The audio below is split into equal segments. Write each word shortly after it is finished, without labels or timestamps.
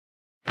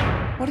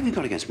What have you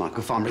got against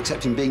Michael Farmer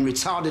except him being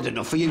retarded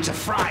enough for you to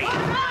fry?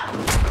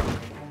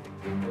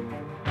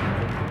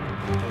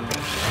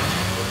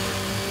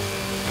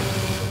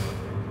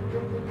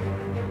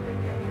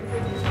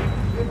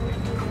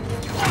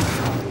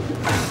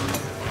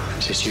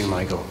 Is this you,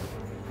 Michael?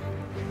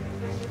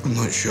 I'm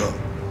not sure.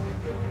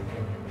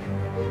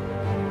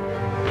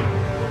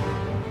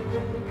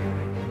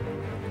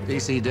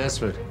 DC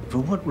Desford, for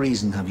what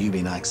reason have you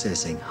been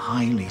accessing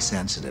highly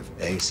sensitive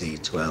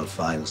AC-12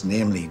 files,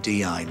 namely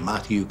DI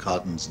Matthew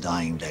Cotton's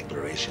dying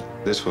declaration?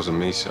 This wasn't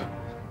me, sir.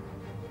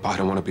 But I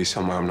don't want to be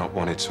somewhere I'm not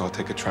wanted, so I'll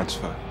take a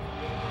transfer.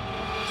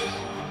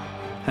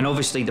 And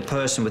obviously the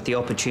person with the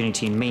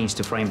opportunity and means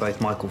to frame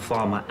both Michael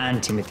Farmer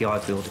and Timothy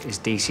Ifield is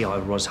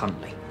DCI Ros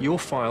Huntley. Your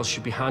files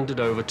should be handed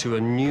over to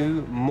a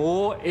new,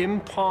 more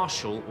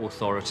impartial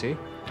authority.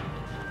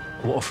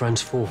 What are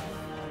friends for?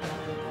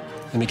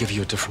 Let me give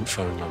you a different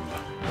phone number.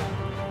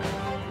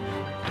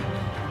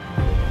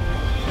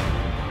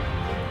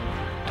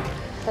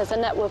 There's a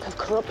network of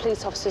corrupt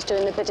police officers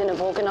doing the bidding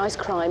of organised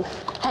crime.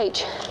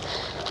 H.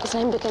 His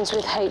name begins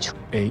with H.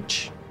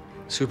 H.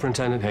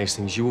 Superintendent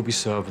Hastings, you will be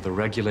served with a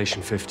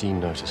Regulation 15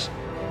 notice.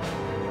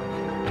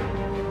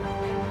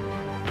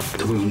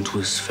 The wound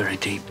was very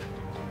deep.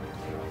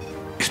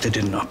 If they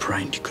didn't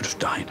operate, you could have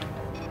died.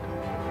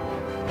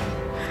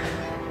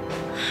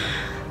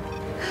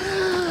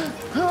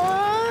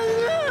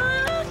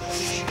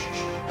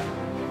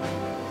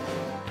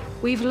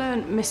 We've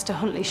learned Mr.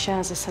 Huntley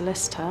shares a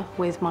solicitor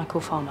with Michael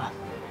Farmer.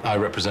 I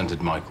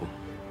represented Michael.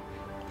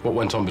 What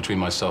went on between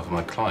myself and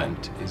my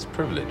client is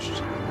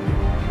privileged.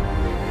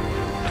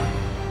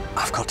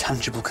 I've got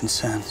tangible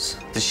concerns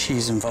that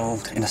she's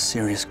involved in a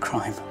serious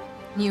crime.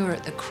 You were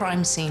at the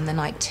crime scene the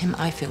night Tim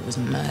Ifield was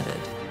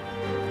murdered.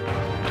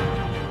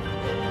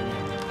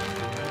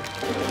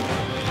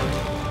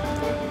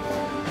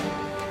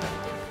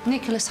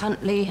 Nicholas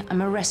Huntley,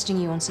 I'm arresting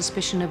you on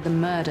suspicion of the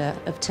murder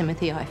of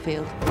Timothy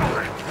Ifield.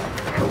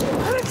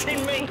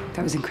 Hurting me!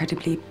 That was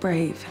incredibly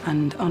brave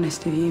and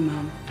honest of you,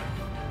 Mum.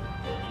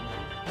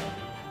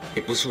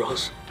 It was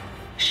Ros.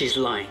 She's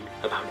lying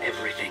about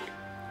everything.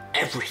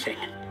 Everything.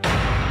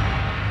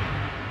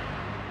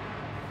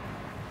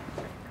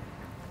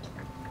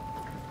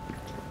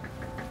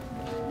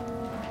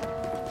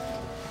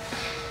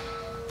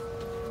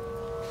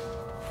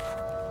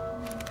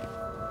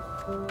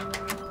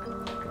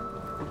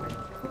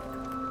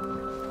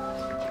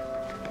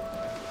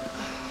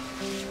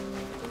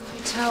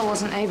 Hotel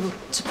wasn't able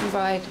to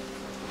provide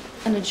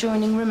an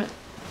adjoining room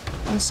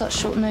on such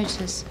short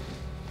notice.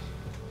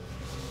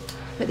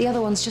 But the other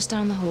one's just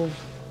down the hall.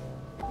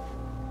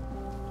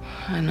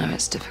 I know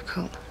it's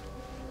difficult.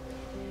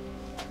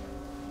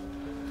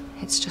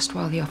 It's just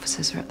while the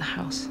officers are at the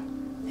house.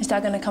 Is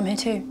Dad going to come here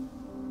too?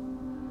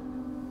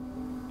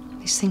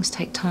 These things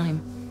take time.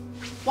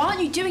 Why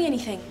aren't you doing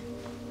anything?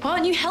 Why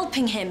aren't you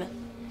helping him?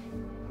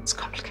 It's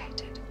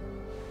complicated.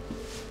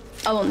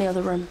 I want the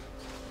other room.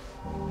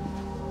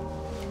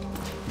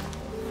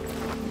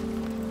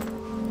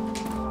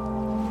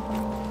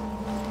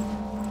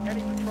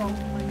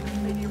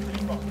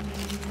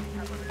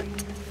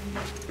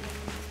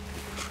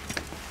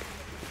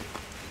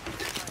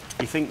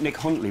 You think Nick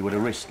Huntley would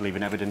have risked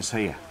leaving evidence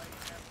here?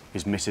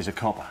 His missus a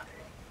copper?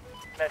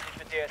 Message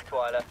for DS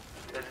Twyla.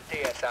 There's a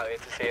DS out here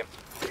to see him.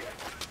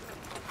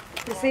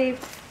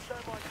 Received.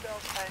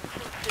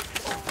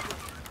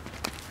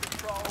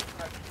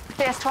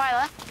 DS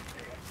Twyla.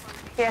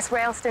 DS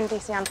Railston,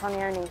 DC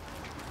Antonioni.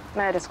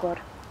 Murder squad.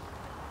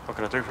 What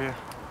can I do for you?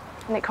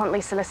 Nick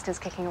Huntley's solicitor's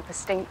kicking up a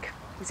stink.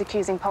 He's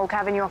accusing Polk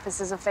Avenue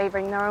officers of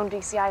favouring their own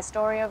DCI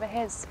story over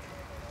his.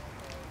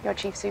 Your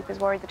chief super's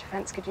worried the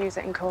defence could use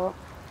it in court.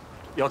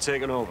 You're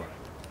taking over.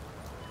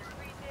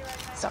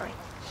 Sorry.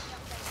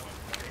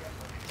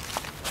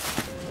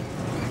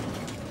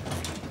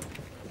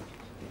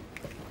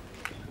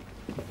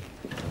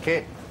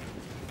 Kate.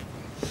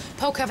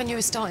 Polk Avenue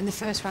is starting the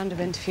first round of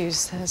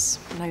interviews. There's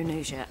no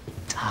news yet.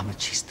 Damn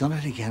it, she's done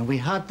it again. We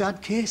had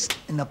that case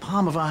in the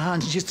palm of our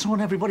hands and she's thrown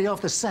everybody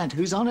off the scent.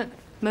 Who's on it?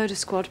 Murder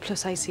squad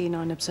plus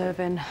AC9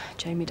 observing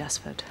Jamie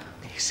Desford.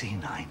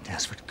 AC9,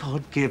 Desford.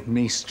 God give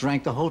me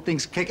strength. The whole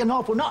thing's kicking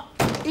off. We're not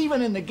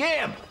even in the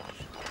game.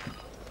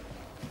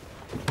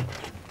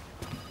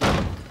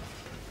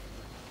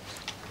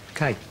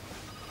 Kate.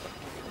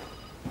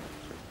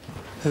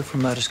 Who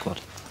from Murder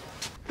Squad?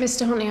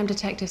 Mr. Huntley, I'm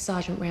Detective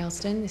Sergeant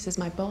Railston. This is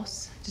my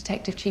boss,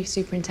 Detective Chief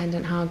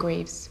Superintendent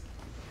Hargreaves.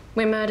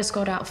 We're Murder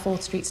Squad out of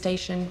 4th Street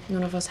Station.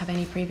 None of us have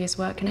any previous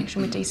work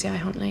connection with DCI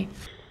Huntley.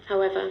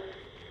 However,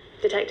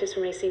 detectives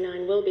from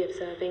AC9 will be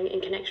observing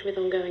in connection with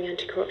ongoing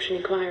anti-corruption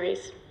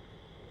inquiries.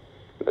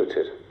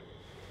 Noted.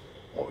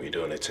 What were you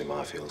doing at Tim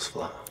Ifield's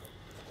flat?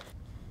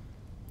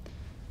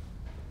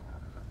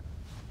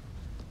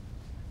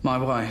 My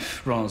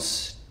wife,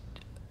 Ros,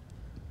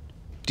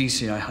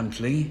 DCI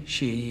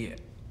Huntley,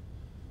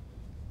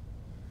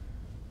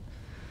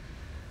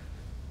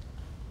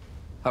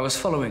 I was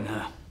following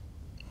her.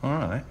 All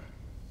right.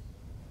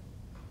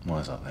 Why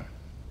is that then?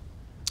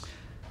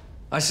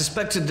 I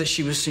suspected that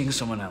she was seeing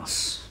someone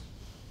else.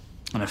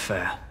 An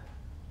affair.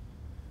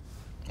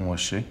 Was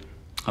she?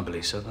 I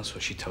believe so. That's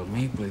what she told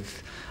me,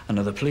 with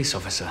another police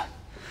officer.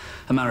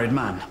 A married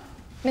man.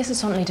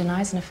 Mrs. Huntley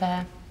denies an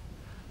affair.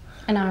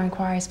 And our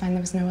inquiries found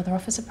there was no other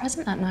officer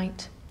present that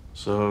night.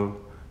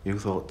 So, you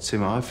thought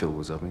Tim Highfield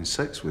was having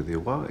sex with your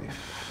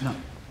wife? No,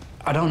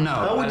 I don't know.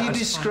 How would you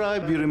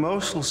describe your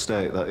emotional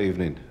state that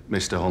evening,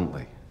 Mr.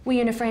 Huntley? Were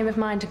you in a frame of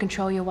mind to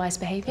control your wife's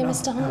behaviour,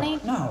 Mr. Huntley?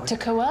 No. To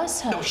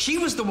coerce her? No, she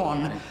was the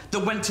one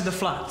that went to the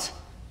flat.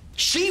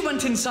 She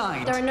went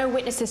inside. There are no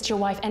witnesses to your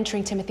wife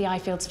entering Timothy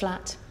Ifield's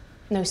flat.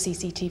 No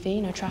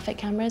CCTV, no traffic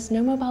cameras,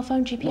 no mobile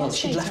phone GPS Well,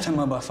 she'd data. left her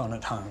mobile phone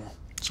at home.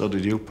 So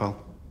did you, pal.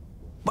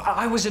 But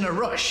I was in a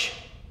rush.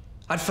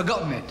 I'd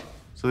forgotten it.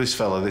 So this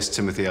fella, this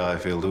Timothy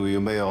Highfield, who you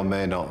may or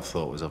may not have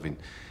thought was having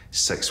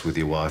sex with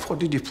your wife, what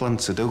did you plan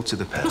to do to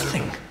the pair?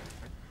 Nothing.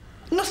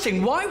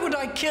 Nothing. Why would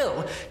I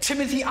kill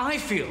Timothy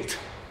Highfield?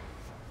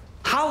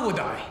 How would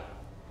I?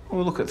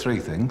 Well, look at three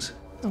things.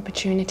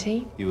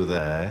 Opportunity. You were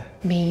there.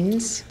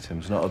 Means.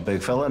 Tim's not a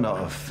big fella,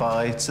 not a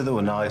fighter. They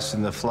were nice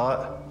in the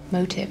flat.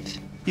 Motive.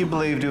 You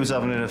believed he was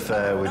having an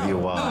affair with your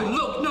wife. No,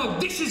 look, no,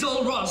 this is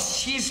all Roz.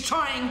 She's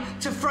trying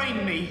to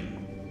frame me.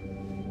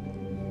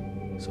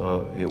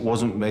 So it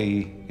wasn't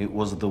me, it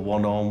was the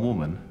one-armed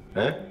woman,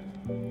 eh?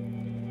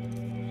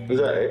 Was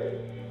that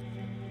it?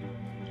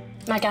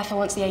 My gaffer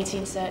wants the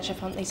 18th search of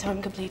Huntley's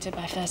home completed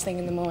by first thing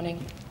in the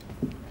morning.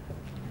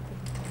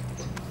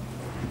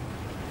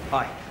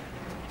 Hi.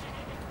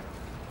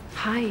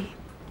 Hi.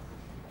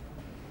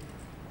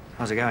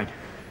 How's it going?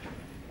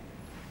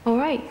 All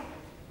right.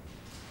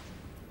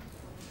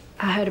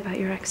 I heard about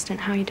your accident.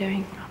 How are you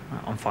doing?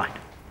 I'm fine.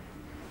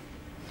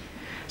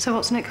 So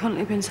what's Nick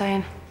Huntley been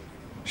saying?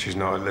 She's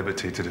not at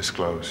liberty to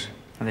disclose.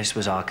 And this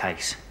was our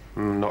case.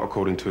 Not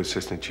according to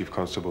Assistant Chief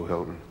Constable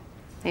Hilton.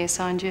 He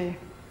assigned you.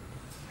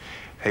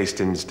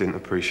 Hastings didn't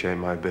appreciate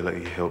my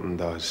ability, Hilton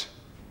does.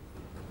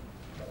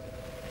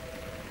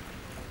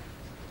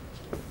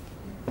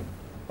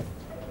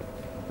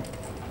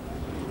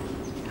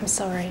 I'm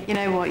sorry. You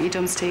know what? You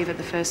dumped Steve at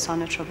the first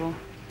sign of trouble.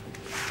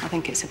 I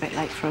think it's a bit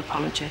late for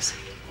apologies.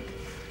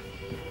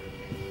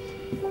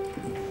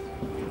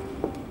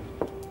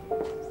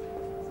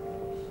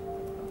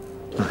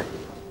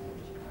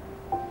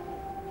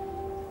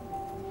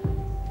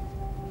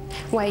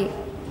 Wait.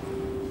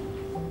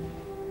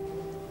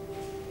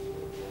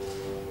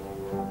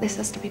 This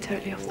has to be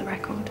totally off the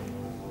record.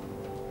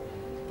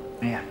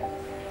 Yeah.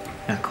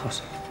 Yeah, of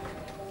course.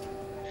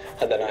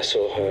 And then I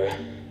saw her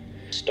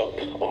stop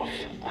off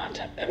at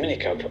a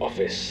minicab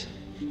office.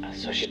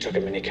 So she took a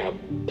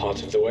minicab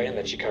part of the way and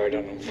then she carried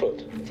on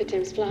foot. To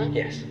Tim's flat?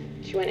 Yes.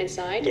 She went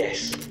inside?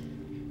 Yes.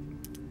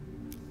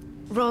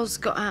 Roz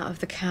got out of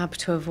the cab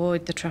to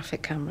avoid the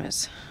traffic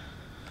cameras.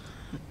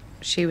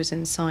 She was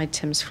inside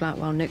Tim's flat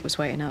while Nick was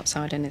waiting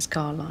outside in his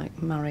car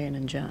like Marion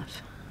and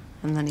Jeff.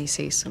 And then he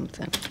sees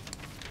something.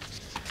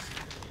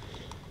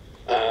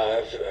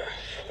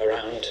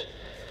 Around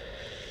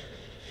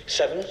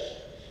 7,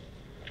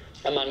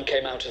 a man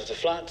came out of the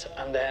flat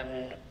and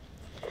then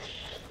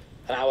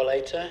an hour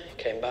later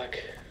he came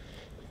back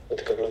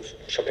with a couple of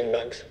shopping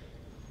bags.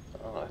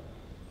 All right.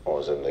 What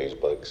was in these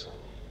bags?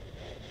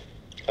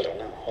 I don't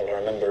know. All I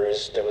remember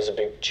is there was a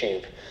big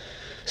tube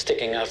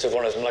sticking out of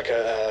one of them like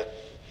a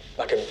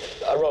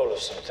roll of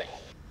something.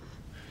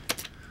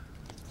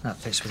 That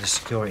fits with the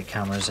security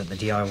cameras at the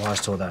DIY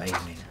store that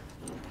evening.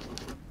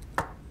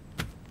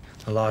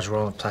 A large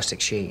roll of plastic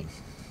sheeting.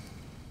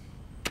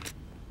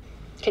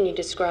 Can you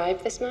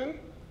describe this man?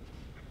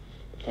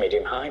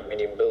 Medium height,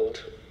 medium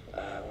build,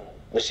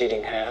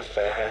 receding hair,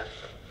 fair hair.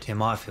 Tim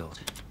Highfield.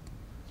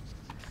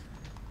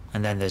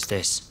 And then there's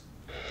this.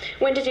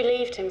 When did you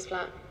leave Tim's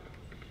flat?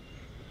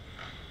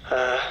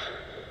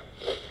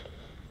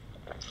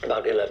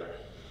 About 11.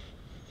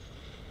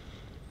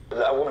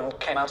 A woman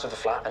came out of the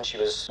flat and she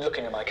was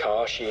looking at my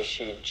car.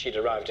 She'd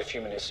arrived a few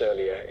minutes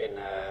earlier in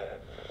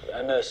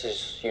a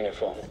nurse's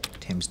uniform.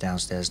 Tim's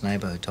downstairs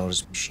neighbour who told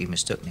us she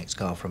mistook Nick's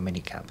car for a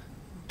minicab.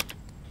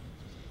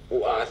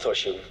 Well, I thought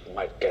she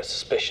might get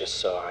suspicious,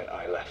 so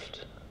I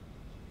left.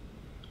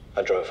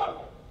 I drove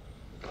home.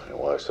 Your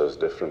wife says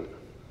different.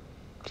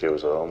 She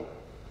was home.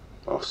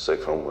 I was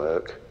sick from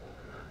work.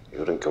 You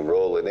wouldn't come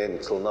rolling in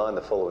till 9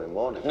 the following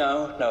morning.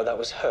 No, that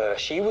was her.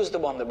 She was the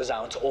one that was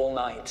out all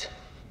night.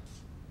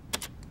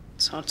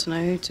 It's hard to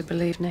know who to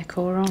believe, Nick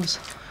or Roz.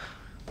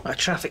 A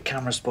traffic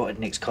camera spotted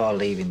Nick's car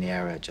leaving the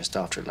area just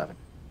after 11,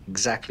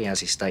 exactly as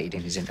he stated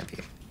in his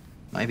interview.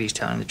 Maybe he's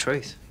telling the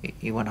truth.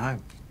 He went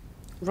home.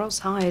 Roz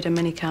hired a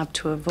minicab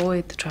to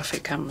avoid the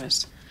traffic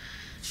cameras.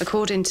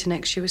 According to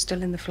Nick, she was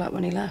still in the flat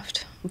when he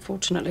left.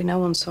 Unfortunately, no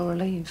one saw her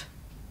leave.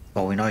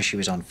 Well, we know she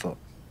was on foot.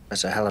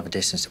 That's a hell of a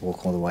distance to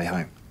walk all the way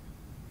home.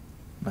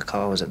 The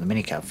car was at the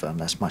minicab firm.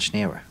 That's much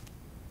nearer.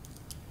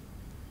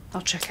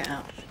 I'll check it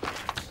out.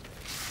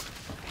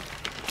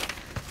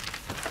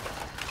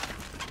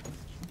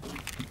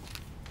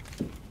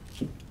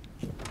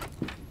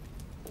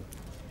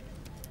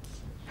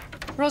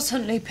 Roz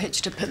Huntley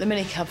pitched up at the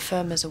minicab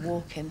firm as a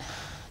walk-in.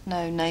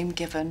 No name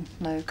given,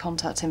 no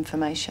contact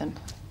information.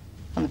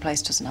 And the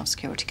place doesn't have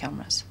security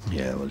cameras.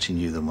 Yeah, well, she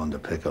knew the one to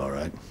pick, all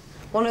right.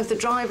 One of the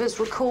drivers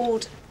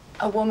recalled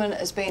a woman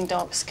as being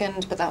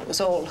dark-skinned, but that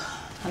was all.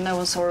 And no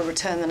one saw her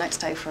return the next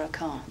day for her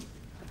car.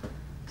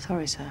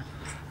 Sorry, sir.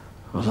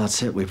 Well,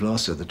 that's it. We've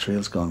lost her. The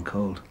trail's gone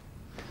cold.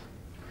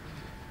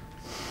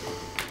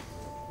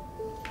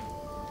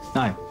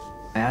 No,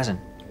 it hasn't.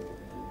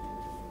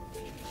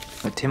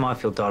 But Tim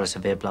Ifield died of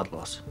severe blood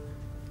loss.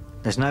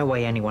 There's no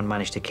way anyone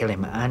managed to kill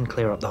him and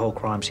clear up the whole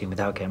crime scene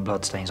without getting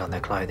bloodstains on their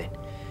clothing.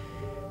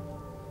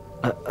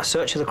 A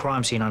search of the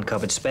crime scene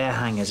uncovered spare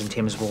hangers in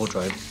Tim's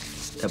wardrobe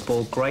that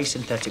bore grey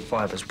synthetic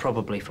fibres,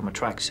 probably from a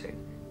tracksuit.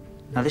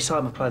 Now, this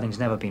item of clothing's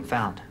never been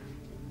found.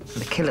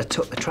 The killer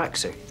took the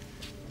tracksuit.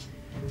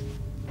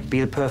 It'd be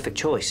the perfect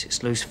choice.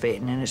 It's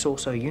loose-fitting and it's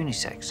also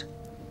unisex.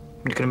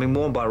 It could have been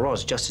worn by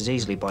Roz just as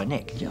easily by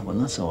Nick. Yeah, well,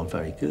 that's all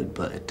very good,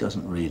 but it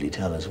doesn't really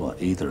tell us what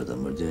either of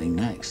them were doing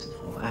next.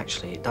 Well,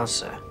 actually, it does,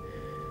 sir.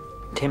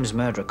 Tim's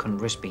murderer couldn't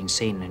risk being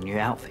seen in a new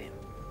outfit.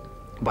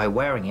 By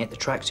wearing it, the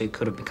tracksuit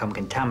could have become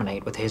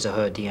contaminated with his or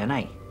her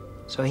DNA.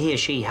 So he or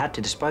she had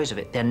to dispose of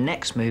it. Their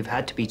next move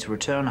had to be to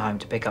return home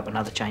to pick up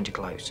another change of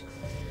clothes.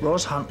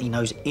 Roz Huntley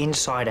knows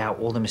inside out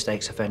all the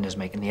mistakes offenders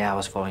make in the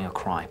hours following a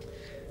crime.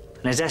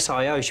 And as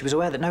SIO, she was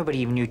aware that nobody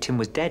even knew Tim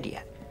was dead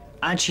yet.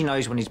 And she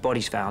knows when his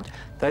body's found,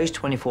 those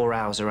 24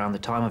 hours around the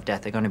time of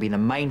death are going to be the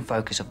main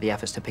focus of the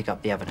efforts to pick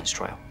up the evidence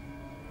trail.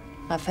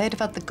 Now, if they'd have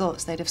had the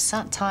guts, they'd have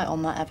sat tight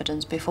on that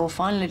evidence before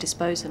finally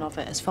disposing of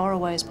it as far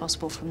away as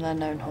possible from their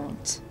known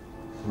haunts.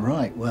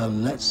 Right, well,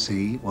 let's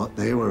see what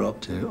they were up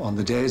to on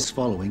the days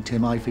following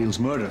Tim Ifield's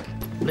murder.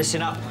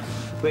 Listen up.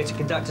 We're to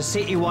conduct a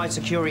city-wide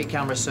security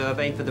camera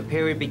survey for the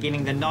period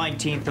beginning the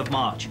 19th of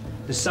March.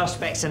 The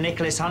suspects are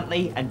Nicholas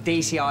Huntley and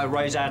DCI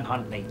Roseanne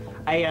Huntley.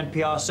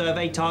 ANPR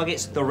survey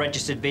targets the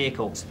registered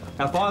vehicles.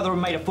 Now, if either of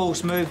them made a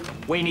false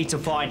move, we need to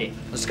find it.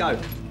 Let's go.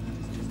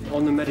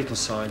 On the medical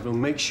side, we'll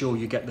make sure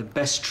you get the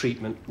best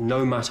treatment,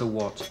 no matter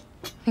what.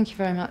 Thank you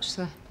very much,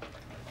 sir.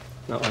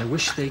 Now, I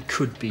wish they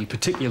could be,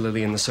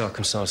 particularly in the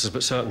circumstances,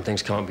 but certain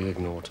things can't be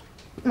ignored.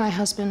 My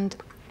husband...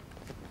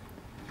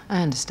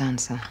 I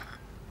understand, sir.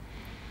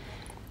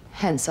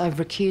 Hence, I've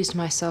recused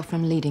myself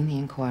from leading the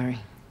inquiry.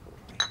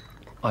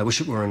 I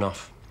wish it were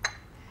enough.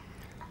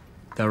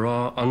 There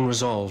are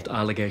unresolved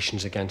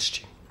allegations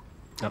against you.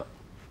 Now,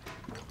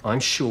 I'm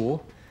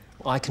sure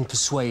I can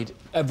persuade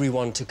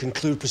everyone to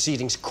conclude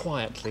proceedings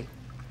quietly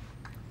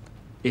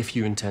if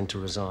you intend to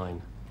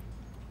resign.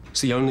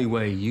 It's the only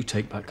way you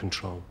take back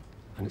control,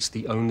 and it's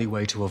the only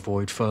way to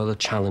avoid further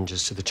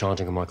challenges to the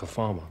charging of Michael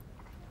Farmer.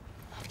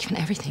 I've given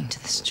everything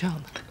to this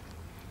job.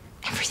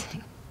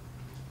 Everything.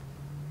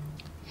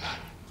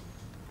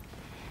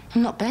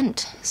 I'm not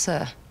bent,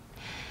 sir.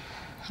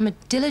 I'm a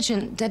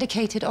diligent,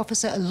 dedicated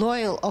officer, a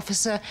loyal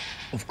officer.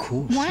 Of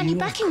course. Why aren't you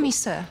backing me,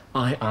 sir?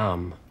 I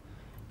am.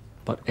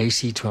 But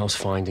AC-12's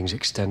findings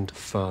extend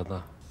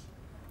further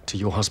to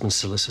your husband's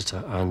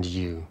solicitor and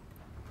you.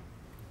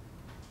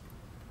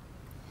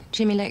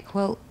 Jimmy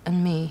Lakewell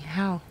and me,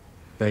 how?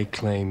 They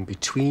claim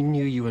between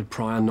you had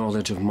prior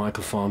knowledge of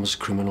Michael Farmer's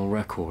criminal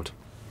record.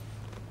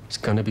 It's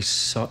going to be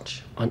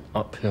such an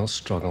uphill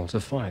struggle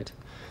to fight.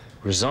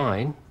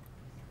 Resign,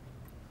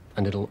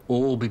 and it'll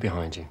all be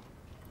behind you.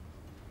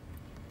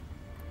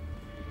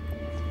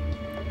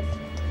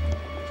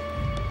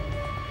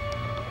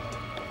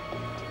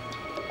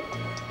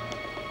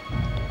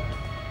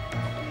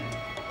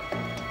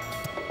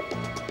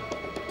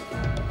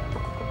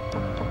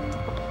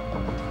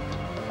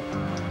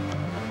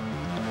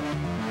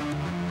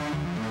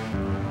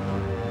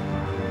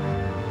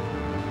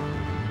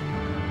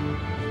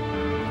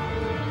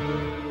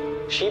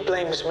 She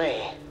blames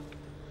me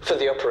for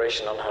the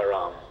operation on her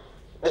arm.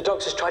 The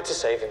doctors tried to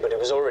save him, but he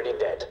was already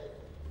dead.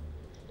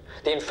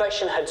 The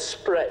infection had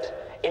spread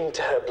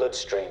into her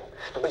bloodstream,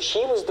 but she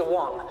was the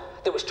one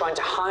that was trying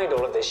to hide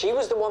all of this. She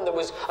was the one that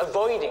was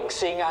avoiding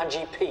seeing our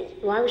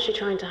GP. Why was she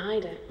trying to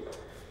hide it?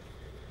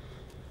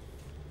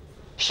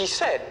 She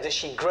said that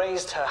she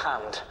grazed her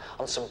hand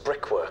on some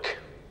brickwork.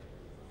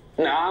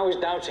 Now, I was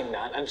doubting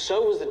that, and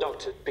so was the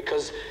doctor,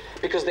 because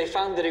they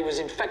found that it was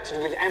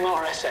infected with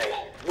MRSA,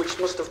 which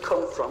must have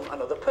come from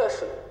another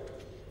person.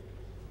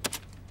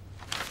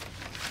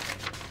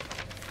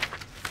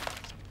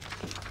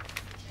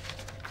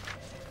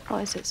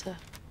 What is it, sir?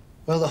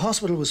 Well, the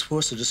hospital was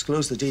forced to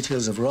disclose the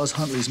details of Roz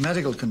Huntley's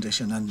medical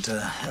condition, and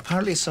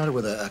apparently it started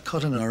with a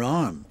cut in her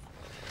arm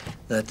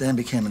that then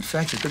became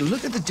infected. But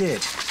look at the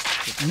date.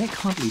 Nick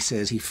Huntley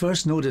says he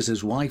first noticed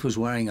his wife was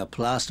wearing a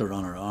plaster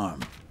on her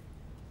arm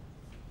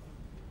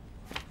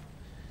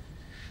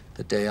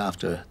the day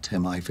after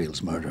Tim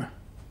Ifield's murder.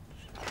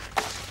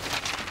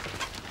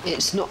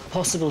 It's not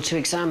possible to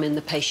examine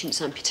the patient's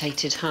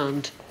amputated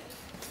hand.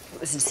 It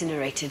was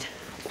incinerated,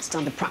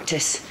 standard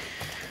practice.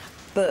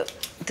 But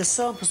the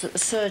samples that the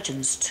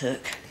surgeons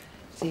took,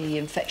 the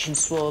infection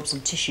swabs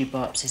and tissue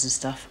biopsies and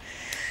stuff,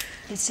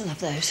 they'd still have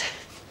those.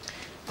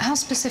 How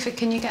specific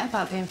can you get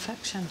about the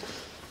infection?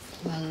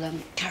 Well,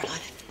 Caroline,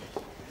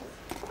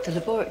 the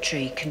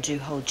laboratory can do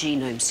whole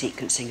genome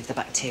sequencing of the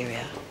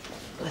bacteria.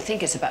 I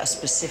think it's about as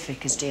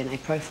specific as DNA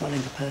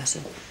profiling a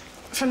person.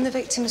 From the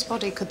victim's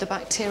body, could the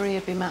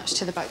bacteria be matched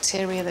to the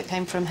bacteria that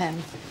came from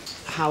him?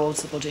 How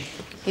old's the body?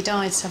 He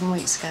died 7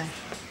 weeks ago.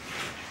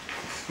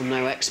 I'm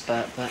no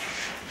expert, but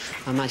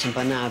I imagine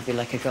by now it'd be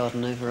like a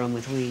garden overrun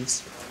with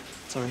weeds.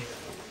 Sorry.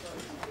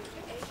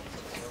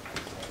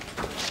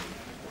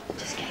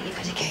 Just get your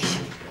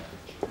medication.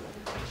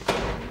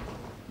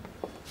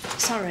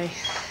 Sorry.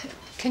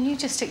 Can you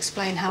just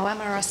explain how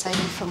MRSA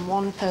from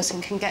one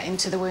person can get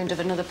into the wound of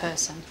another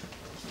person?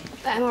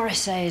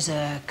 MRSA is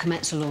a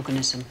commensal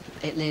organism.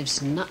 It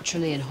lives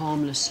naturally and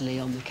harmlessly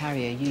on the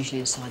carrier,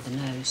 usually inside the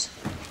nose.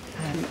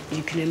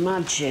 You can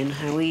imagine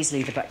how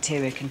easily the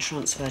bacteria can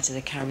transfer to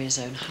the carrier's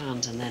own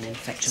hand and then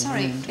infect a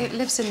wound. Sorry, it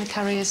lives in the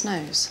carrier's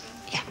nose?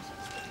 Yeah.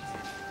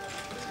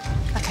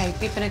 OK,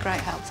 you've been a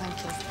great help, thank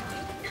you.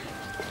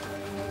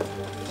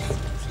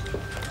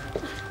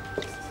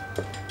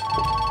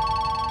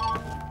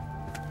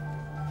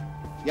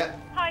 Yep.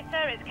 Hi,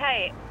 sir, it's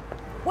Kate.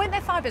 Weren't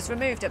there fibres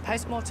removed at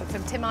post-mortem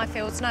from Tim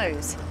Ifield's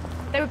nose?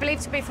 They were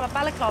believed to be from a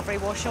balaclava he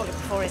wore shortly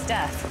before his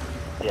death.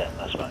 Yeah,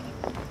 that's right.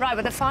 Right,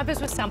 well, the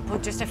fibres were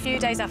sampled just a few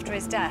days after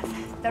his death.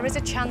 There is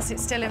a chance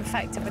it's still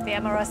infected with the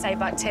MRSA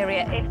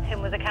bacteria if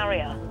Tim was a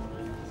carrier.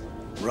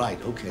 Right,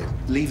 OK.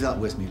 Leave that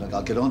with me. Like,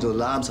 I'll get onto the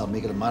labs. I'll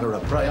make it a matter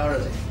of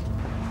priority.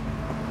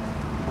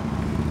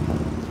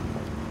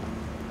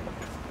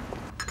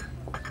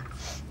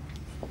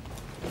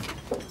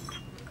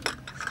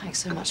 Thanks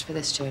so much for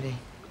this, Jodie.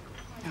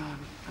 Oh,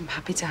 I'm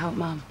happy to help,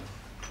 Mum.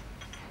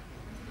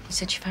 You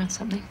said you found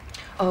something?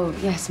 Oh,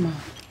 yes, Mum.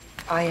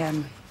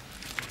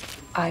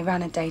 I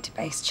ran a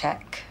database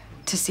check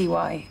to see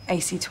why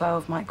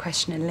AC12 might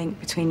question a link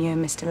between you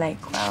and Mr.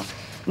 Lake. Well,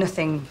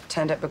 nothing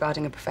turned up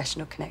regarding a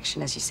professional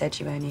connection. As you said,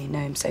 you only know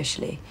him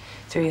socially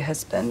through your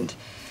husband.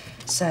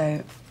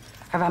 So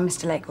I ran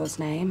Mr. Lakewell's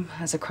name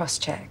as a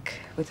cross-check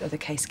with other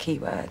case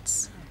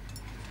keywords.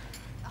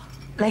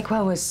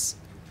 Lakewell was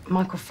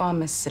Michael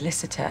Farmer's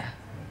solicitor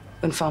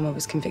when Farmer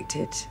was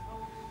convicted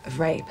of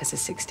rape as a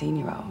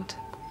 16-year-old.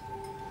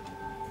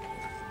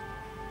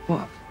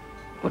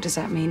 What does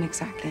that mean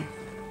exactly?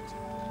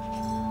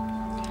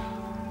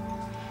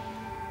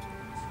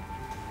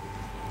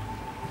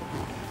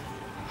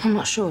 I'm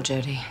not sure,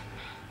 Jodie.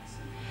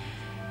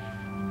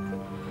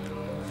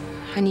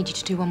 I need you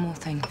to do one more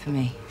thing for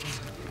me.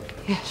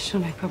 Yeah, sure,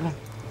 no problem.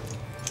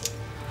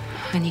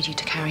 I need you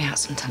to carry out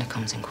some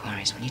telecoms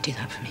inquiries. Will you do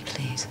that for me,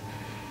 please?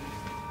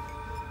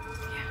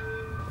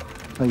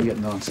 How are you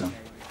getting on, son?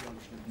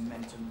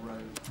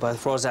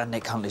 Both Roz and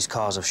Nick Huntley's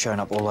cars have shown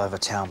up all over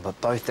town, but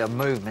both their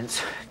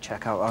movements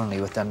check out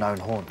only with their known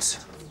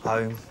haunts.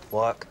 Home,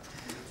 work.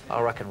 I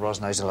reckon Roz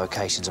knows the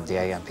locations of the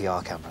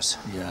ANPR cameras.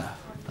 Yeah,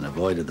 and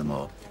avoided them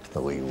all. The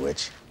wee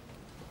witch.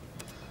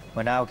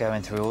 We're now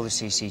going through all the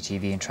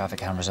CCTV and traffic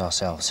cameras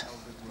ourselves.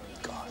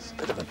 God, it's a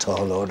bit of a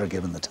tall order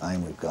given the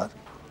time we've got.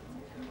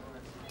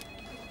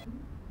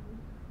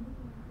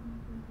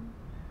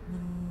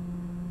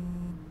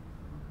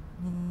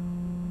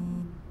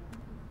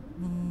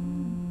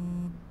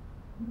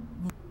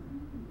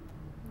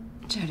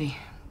 Jodie,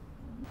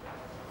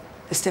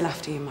 they're still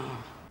after you,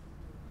 Mum.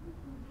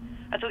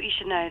 I thought you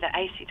should know that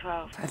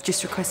AC12... I've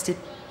just requested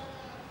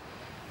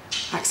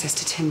access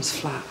to Tim's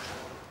flat.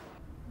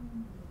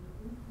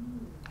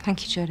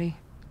 Thank you, Jodie.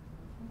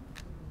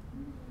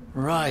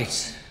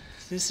 Right.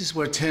 This is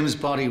where Tim's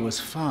body was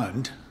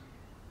found.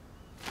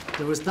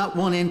 There was that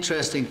one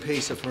interesting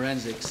piece of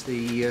forensics,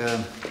 the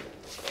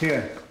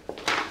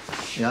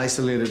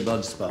isolated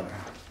blood spatter.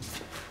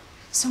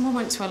 Someone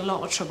went to a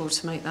lot of trouble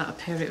to make that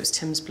appear it was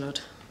Tim's blood.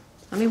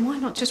 I mean, why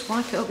not just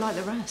wipe it up like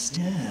the rest?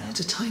 Yeah,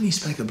 it's a tiny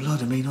speck of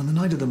blood. I mean, on the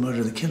night of the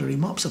murder, the killer, he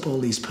mops up all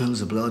these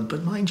pools of blood,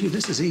 but mind you,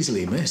 this is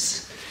easily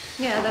missed.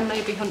 Yeah, then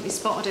maybe Huntley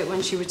spotted it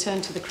when she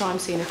returned to the crime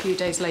scene a few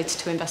days later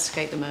to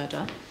investigate the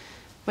murder.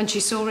 When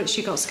she saw it,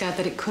 she got scared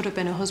that it could have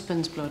been her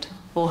husband's blood,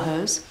 or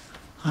hers.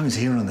 I was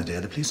here on the day.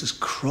 The place was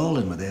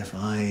crawling with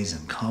FIs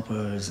and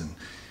coppers, and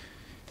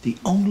the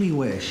only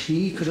way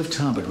she could have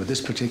tampered with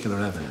this particular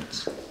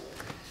evidence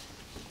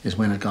is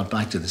when it got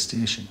back to the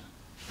station.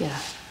 Yeah,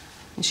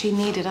 and she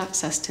needed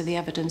access to the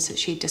evidence that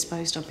she'd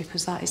disposed of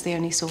because that is the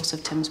only source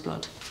of Tim's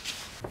blood.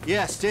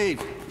 Yeah,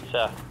 Steve.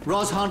 Sir.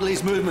 Roz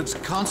Huntley's movements.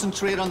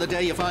 Concentrate on the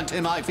day you found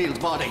Tim Ifield's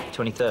body.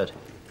 23rd.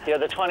 Yeah,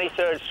 the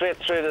 23rd, straight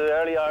through to the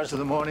early hours of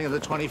the morning of the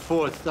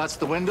 24th. That's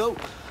the window.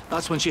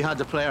 That's when she had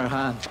to play her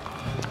hand.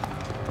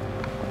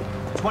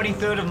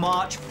 23rd of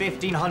March,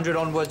 1500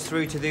 onwards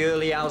through to the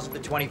early hours of the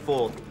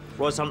 24th.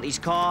 Roz Huntley's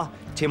car,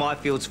 Tim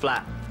Ifield's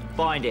flat.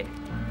 Find it.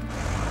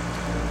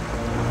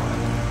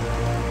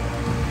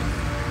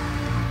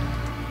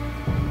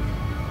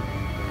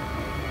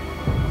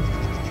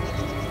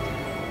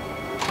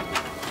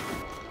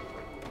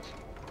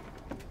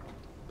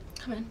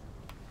 Come in.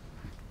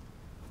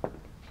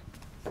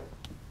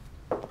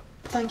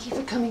 Thank you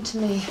for coming to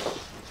me.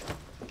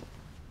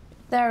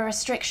 There are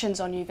restrictions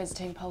on you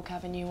visiting Polk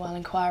Avenue while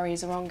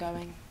inquiries are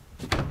ongoing.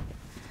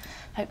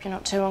 Hope you're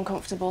not too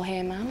uncomfortable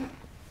here, ma'am.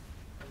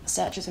 The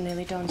searches are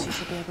nearly done, so you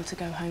should be able to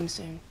go home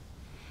soon.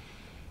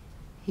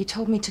 He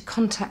told me to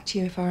contact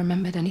you if I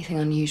remembered anything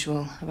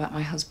unusual about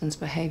my husband's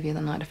behaviour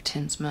the night of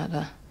Tim's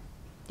murder.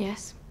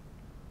 Yes?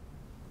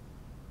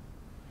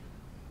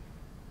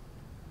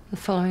 The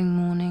following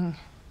morning,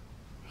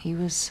 he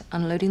was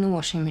unloading the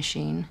washing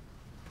machine,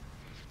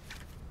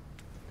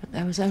 but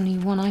there was only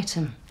one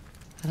item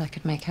that I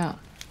could make out.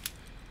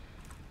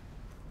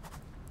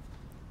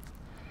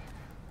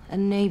 A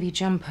navy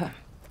jumper.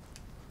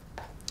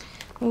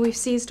 Well, we've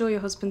seized all your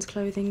husband's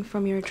clothing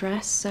from your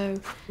address, so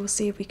we'll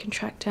see if we can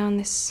track down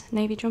this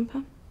navy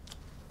jumper.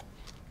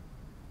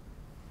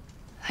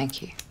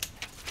 Thank you.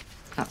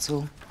 That's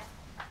all.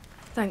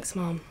 Thanks,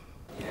 Mom.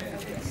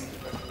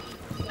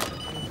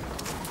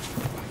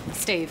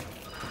 Steve,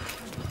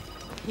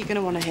 you're going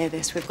to want to hear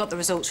this. We've got the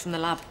results from the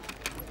lab.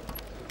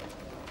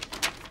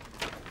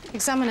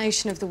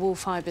 Examination of the wool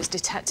fibres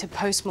detected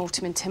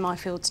post-mortem in Tim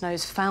Ifield's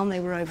nose found they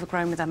were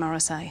overgrown with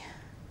MRSA.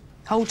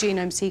 Whole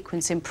genome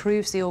sequencing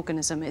proves the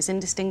organism is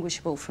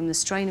indistinguishable from the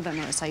strain of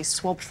MRSA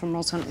swabbed from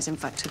Ros Huntley's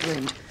infected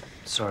wound.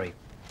 Sorry,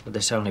 but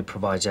this only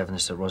provides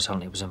evidence that Ros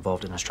Huntley was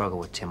involved in a struggle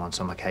with Tim on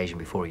some occasion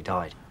before he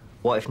died.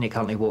 What if Nick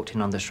Huntley walked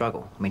in on the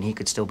struggle? I mean, he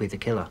could still be the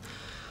killer.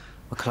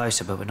 We're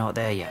closer, but we're not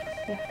there yet.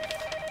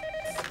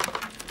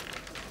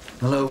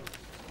 Hello?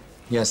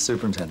 Yes,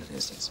 Superintendent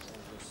Hastings.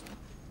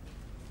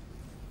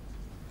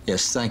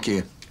 Yes, thank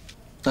you.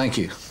 Thank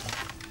you.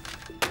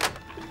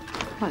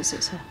 What is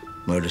it, sir?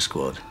 Murder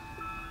Squad.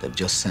 They've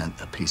just sent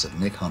a piece of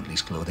Nick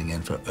Huntley's clothing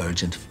in for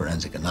urgent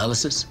forensic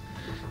analysis.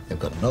 They've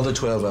got another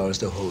 12 hours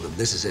to hold him.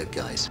 This is it,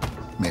 guys.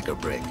 Make or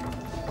break.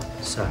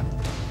 Sir?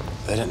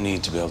 They don't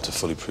need to be able to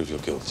fully prove you're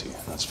guilty.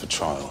 That's for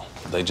trial.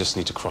 They just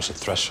need to cross a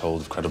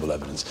threshold of credible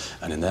evidence.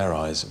 And in their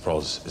eyes,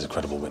 Ros is a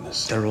credible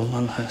witness. They're all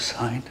on her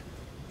side.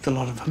 The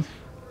lot of them.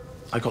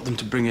 I got them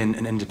to bring in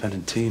an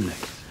independent team, Nick.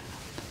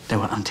 They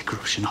were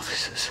anti-corruption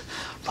officers.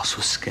 Ross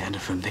was scared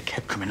of them. They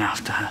kept coming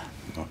after her.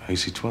 What,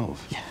 AC-12?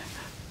 Yeah.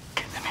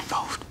 Get them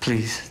involved,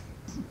 please.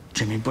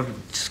 Jimmy, but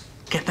just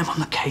get them on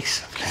the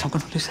case. Okay. I'm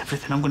going to lose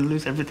everything. I'm going to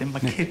lose everything. My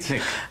kids.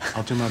 Nick,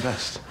 I'll do my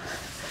best.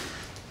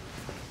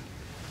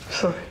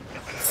 Sorry.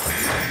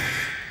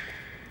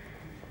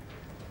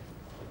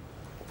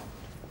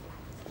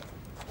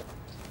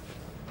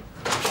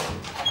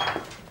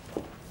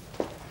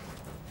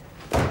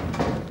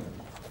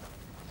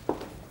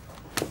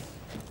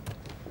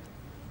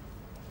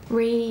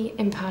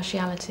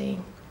 Impartiality.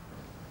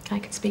 I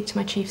could speak to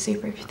my chief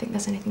super if you think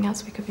there's anything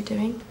else we could be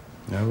doing.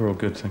 Yeah, we're all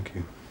good, thank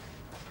you.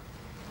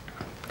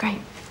 Great.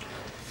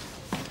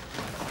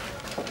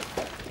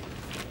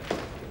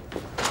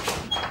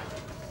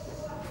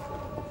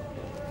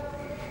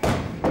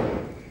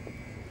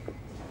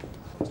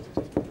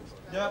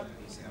 Yep.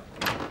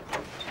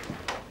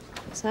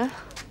 Sir?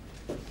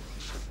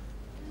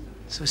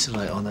 Switch the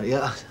light on there.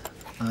 Yeah,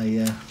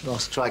 I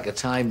lost track of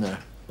time there.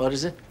 What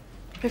is it?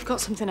 We've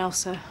got something else,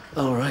 sir.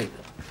 All right.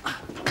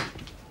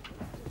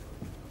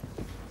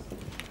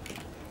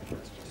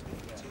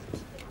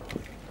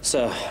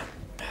 Sir,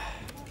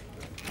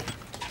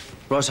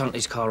 Ros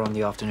Huntley's car on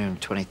the afternoon of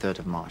 23rd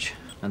of March.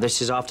 Now,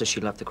 this is after she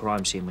left the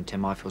crime scene when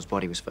Tim Ifield's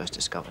body was first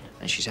discovered,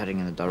 and she's heading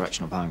in the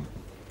direction of home.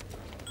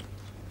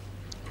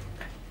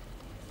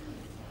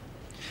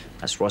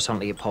 That's Ros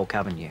Huntley at Polk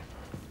Avenue.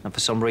 And for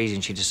some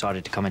reason, she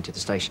decided to come into the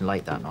station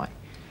late that night.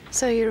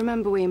 So you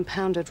remember we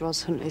impounded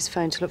Ros Huntley's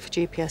phone to look for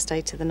GPS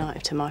data the night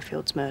of Tim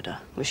Ifield's murder?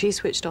 Well, she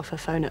switched off her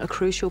phone at a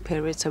crucial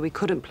period, so we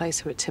couldn't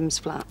place her at Tim's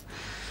flat.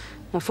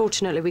 Now,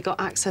 fortunately, we got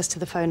access to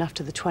the phone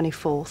after the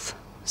 24th,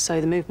 so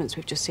the movements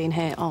we've just seen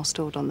here are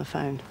stored on the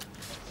phone.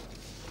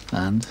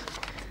 And?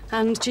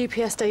 And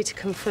GPS data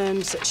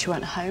confirms that she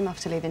went home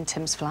after leaving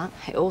Tim's flat.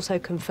 It also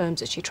confirms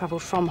that she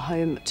travelled from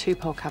home to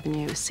Polk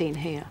Avenue, as seen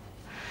here.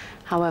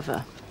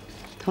 However,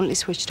 Huntley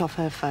switched off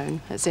her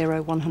phone at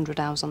 0100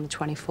 hours on the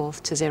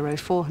 24th to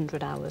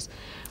 0400 hours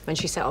when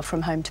she set off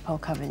from home to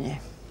Polk Avenue.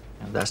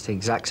 That's the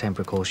exact same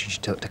precaution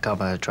she took to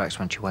cover her tracks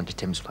when she went to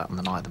Tim's flat on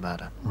the night of the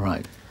murder.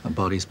 Right. A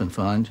body's been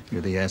found.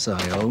 You're the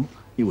SIO.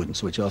 You wouldn't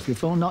switch off your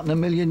phone, not in a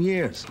million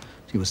years.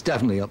 She was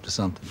definitely up to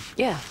something.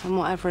 Yeah, and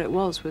whatever it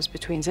was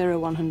between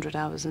 0100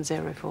 hours and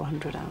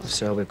 0400 hours.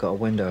 So we've got a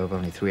window of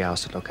only 3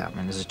 hours to look at,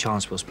 and there's a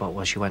chance we'll spot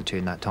where she went to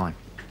in that time.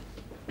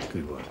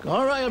 Good work.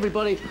 All right,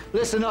 everybody,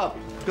 listen up.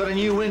 Got a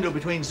new window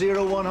between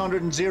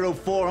 0100 and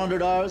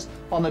 0400 hours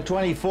on the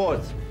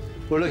 24th.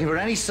 We're looking for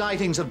any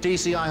sightings of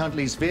DCI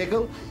Huntley's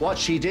vehicle, what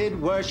she did,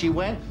 where she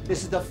went.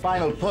 This is the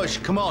final push.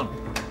 Come on.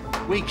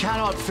 We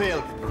cannot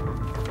fail.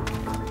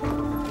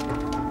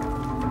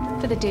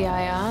 For the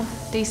DIR,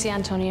 DC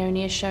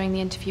Antonioni is showing the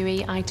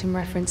interviewee item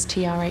reference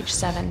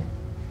TRH7.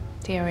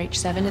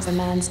 TRH7 is a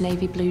man's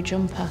navy blue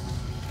jumper.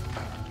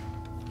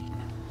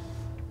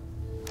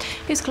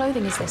 Whose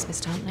clothing is this,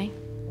 Mr. Huntley?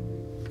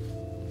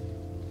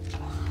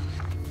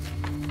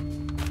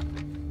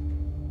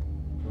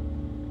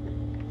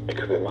 It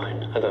could be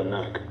mine. I don't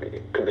know.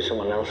 It could be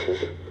someone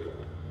else's.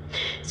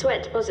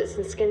 Sweat deposits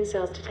and skin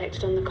cells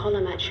detected on the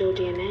collar match your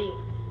DNA.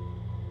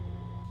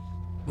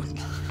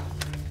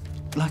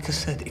 Like I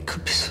said, it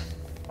could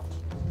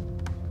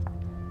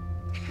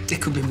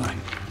be mine.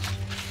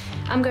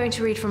 I'm going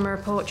to read from a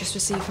report just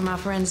received from our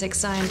forensic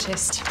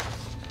scientist.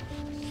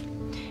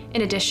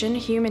 In addition,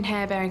 human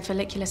hair-bearing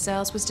follicular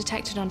cells was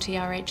detected on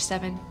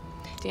TRH7.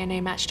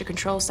 DNA matched a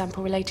control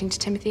sample relating to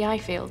Timothy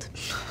Ifield.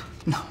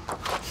 No.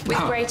 With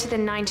No. greater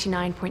than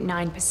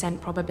 99.9%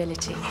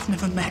 probability. I've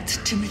never met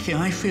Timothy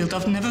Ifield.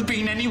 I've never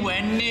been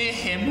anywhere near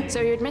him.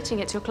 So you're admitting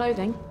it to your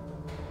clothing?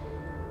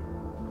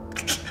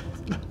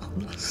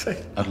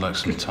 I'd like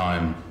some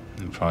time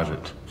in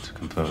private to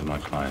confer with my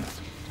client.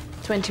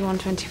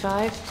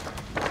 21:25.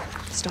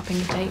 Stopping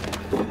the tape.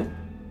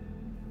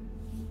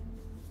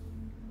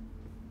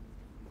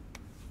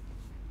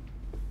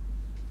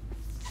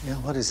 Yeah,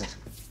 what is it?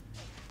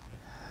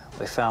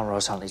 We found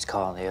Rose Huntley's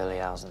car in the early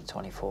hours of the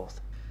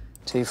 24th.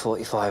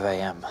 2:45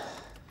 a.m.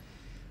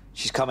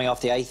 She's coming off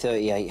the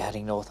A38,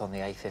 heading north on the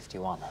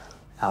A51,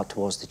 out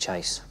towards the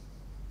Chase.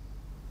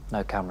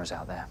 No cameras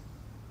out there.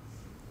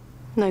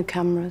 No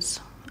cameras,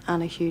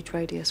 and a huge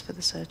radius for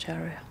the search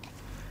area.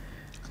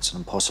 It's an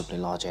impossibly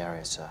large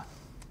area, sir.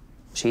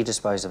 She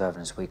disposed of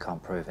evidence, we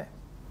can't prove it.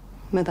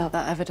 Without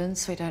that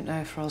evidence, we don't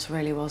know if Roz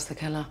really was the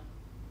killer.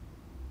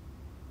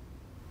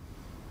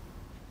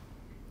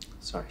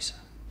 Sorry, sir.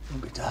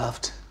 Don't be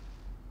daft.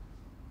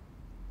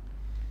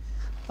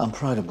 I'm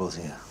proud of both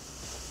of you.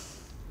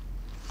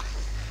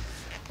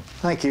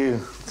 Thank you.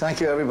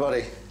 Thank you,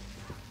 everybody.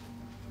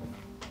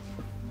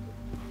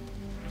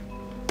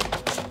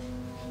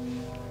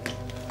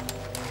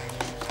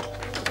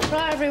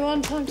 Right,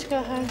 everyone, time to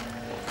go home.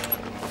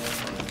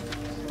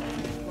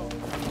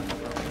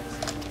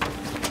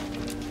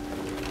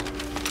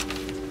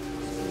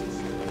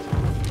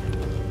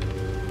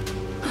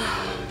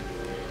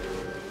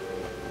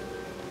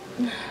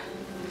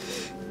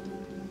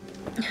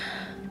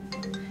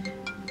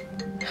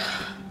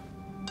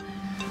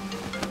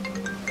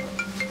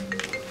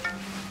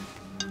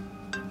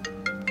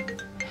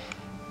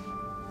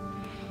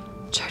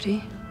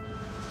 Jodie?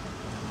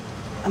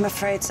 I'm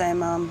afraid so,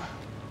 Mum.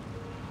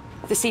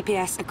 The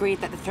CPS agreed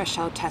that the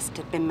threshold test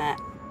had been met.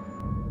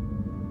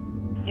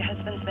 Your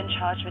husband's been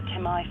charged with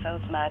Tim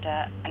Ifield's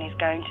murder, and he's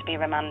going to be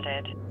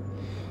remanded.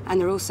 And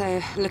they're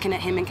also looking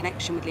at him in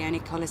connection with Leonie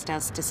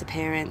Kolesdale's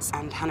disappearance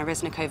and Hanna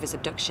Reznikova's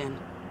abduction.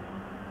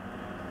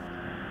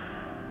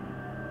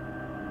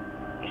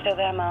 You still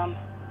there, Mum?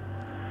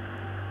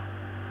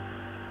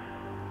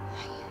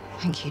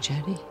 Thank you,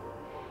 Jodie.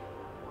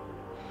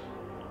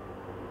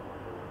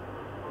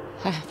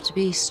 I have to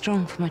be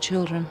strong for my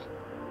children.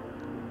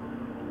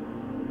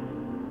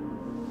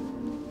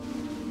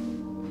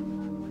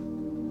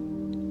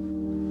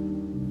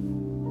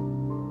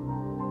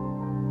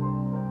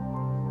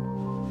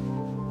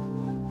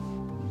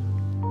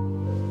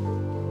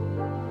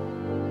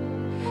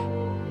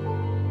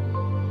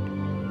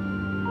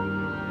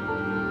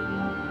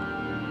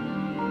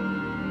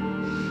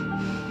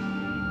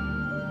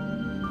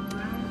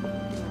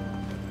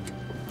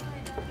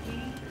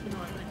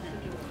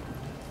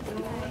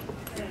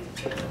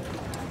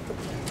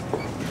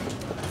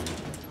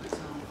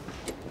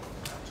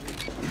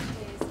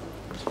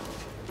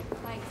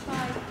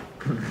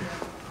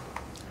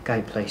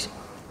 Gate, please.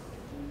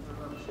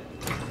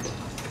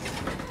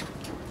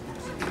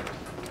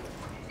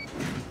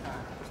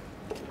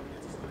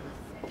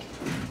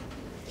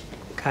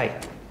 Kate.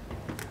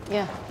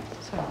 Yeah,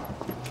 sorry.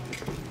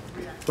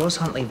 Rose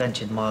Huntley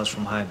ventured miles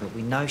from home, but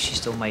we know she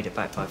still made it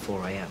back by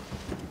 4 a.m.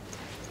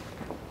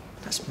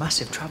 That's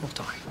massive travel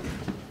time.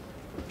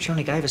 She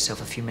only gave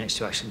herself a few minutes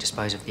to actually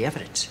dispose of the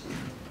evidence.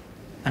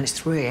 And it's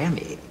 3 a.m.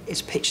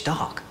 It's pitch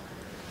dark.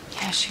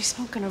 Yeah, she's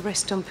not going to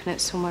risk dumping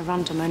it somewhere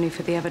random only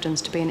for the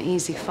evidence to be an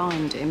easy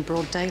find in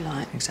broad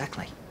daylight.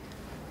 Exactly.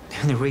 The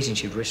only reason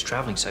she'd risk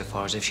travelling so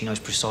far is if she knows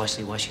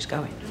precisely where she's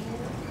going.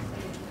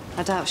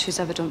 I doubt she's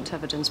ever dumped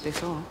evidence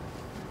before.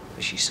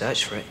 But she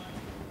searched for it.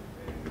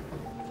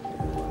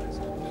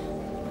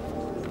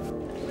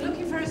 We're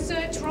looking for a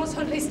search Ross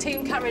Huntley's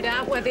team carried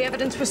out where the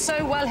evidence was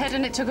so well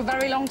hidden it took a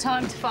very long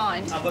time to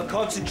find. And we're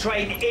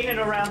concentrating in and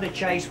around the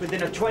Chase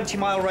within a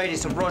 20-mile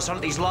radius of Ross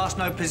Huntley's last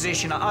known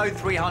position at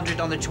 0300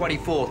 on the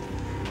 24th.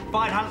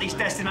 Find Huntley's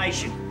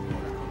destination.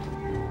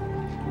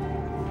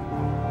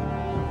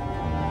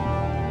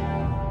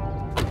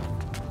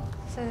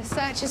 So the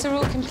searches are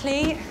all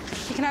complete.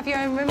 You can have your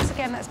own rooms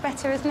again. That's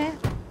better, isn't it?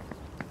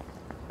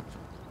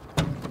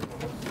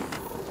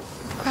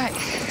 Right,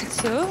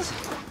 it's yours.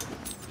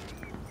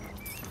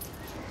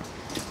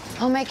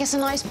 I'll make us a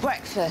nice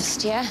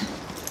breakfast, yeah?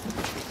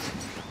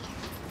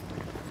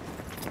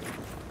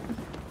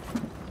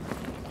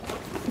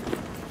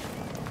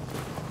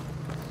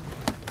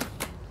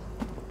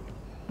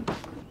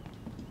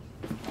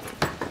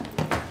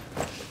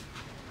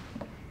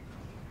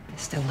 They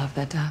still love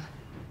their dad.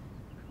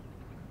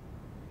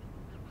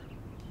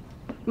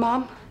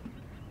 Mom,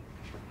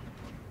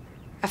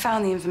 I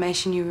found the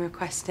information you were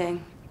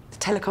requesting. The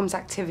telecoms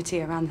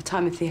activity around the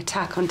time of the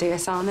attack on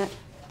DS Arnott.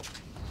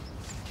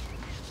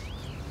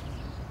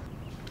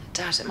 I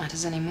doubt it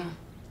matters anymore.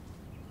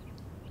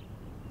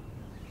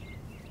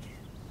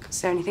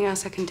 Is there anything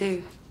else I can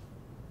do?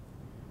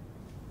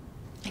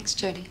 Thanks,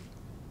 Jodie.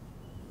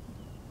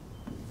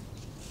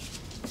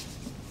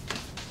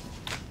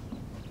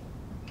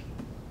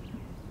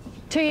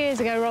 2 years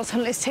ago, Ros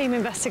Huntley's team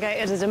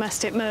investigated a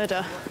domestic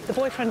murder. The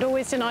boyfriend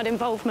always denied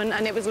involvement,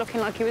 and it was looking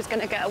like he was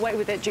going to get away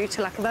with it due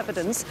to lack of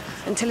evidence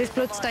until his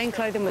blood-stained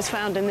clothing was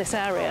found in this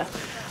area.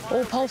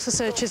 All pulsar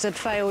searches had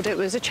failed. It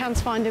was a chance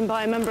finding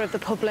by a member of the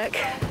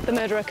public. The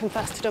murderer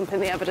confessed to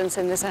dumping the evidence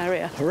in this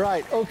area.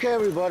 Right, OK,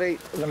 everybody.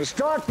 We're going to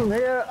start from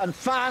here and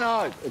fan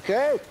out,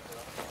 OK?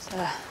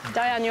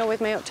 Diane, you're with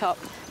me up top.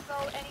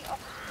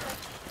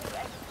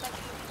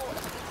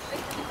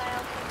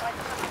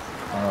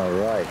 All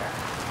right.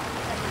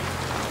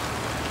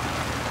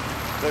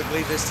 Don't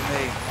leave this to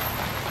me.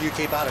 You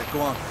keep at it.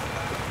 Go on.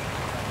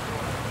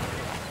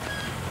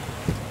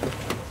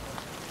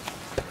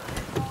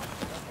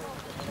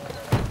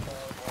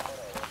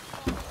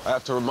 I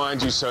have to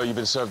remind you, sir, you've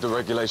been served a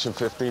Regulation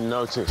 15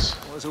 notice.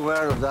 I was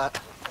aware of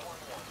that.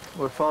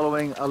 We're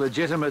following a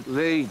legitimate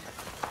lead.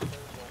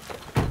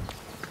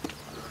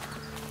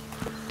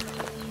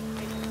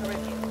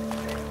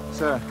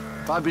 Sir,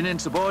 if I've been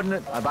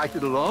insubordinate, I've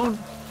acted alone.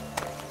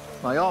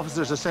 My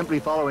officers are simply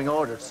following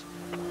orders.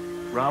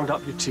 Round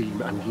up your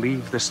team and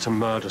leave this to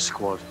murder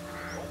squad.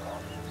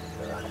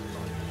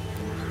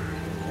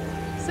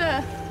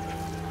 Sir,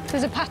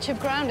 there's a patch of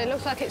ground. It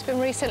looks like it's been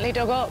recently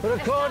dug up. Put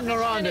a cordon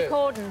around it.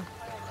 Cordon.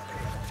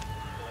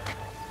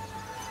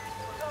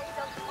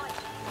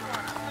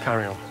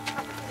 Carry on.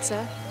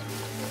 Sir?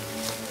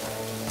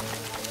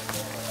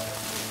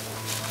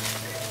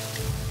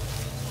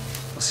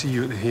 I'll see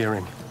you at the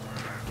hearing.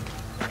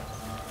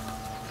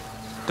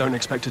 Don't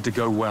expect it to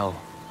go well.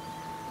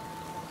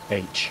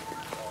 H.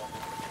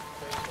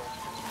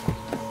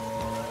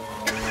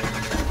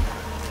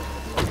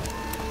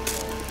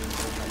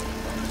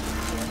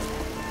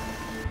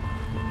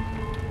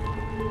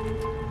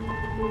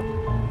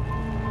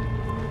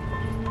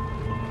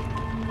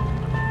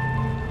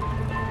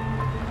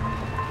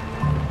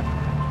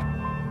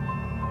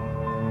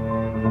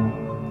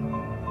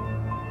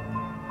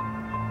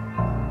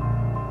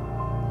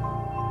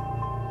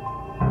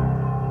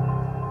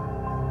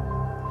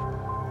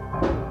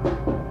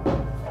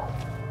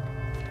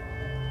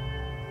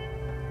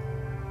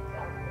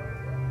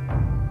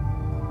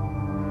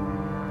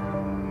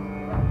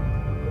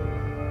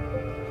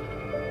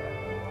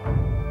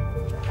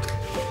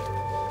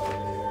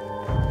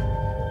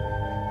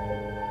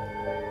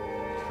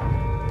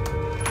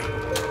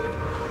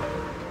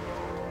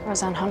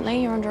 Roseanne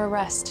Huntley, you're under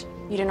arrest.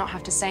 You do not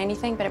have to say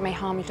anything, but it may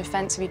harm your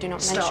defense if you do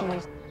not mention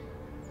it.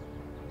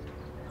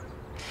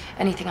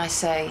 Anything I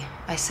say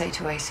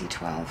to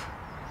AC-12.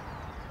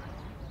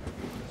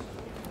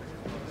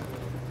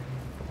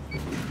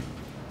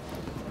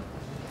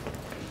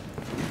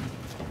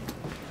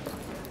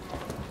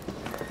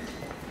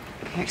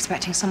 You're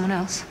expecting someone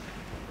else?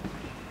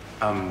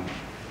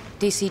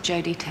 DC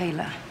Jodie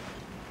Taylor.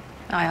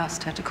 I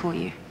asked her to call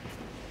you.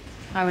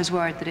 I was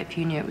worried that if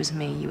you knew it was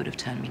me, you would have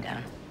turned me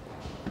down.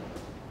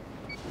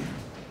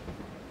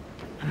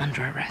 I'm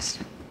under arrest.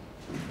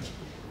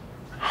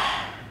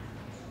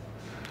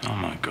 Oh,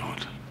 my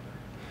God.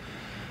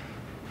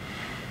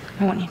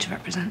 I want you to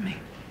represent me.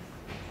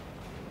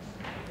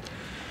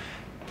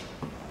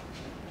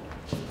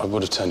 I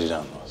would have turned you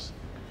down, Ross.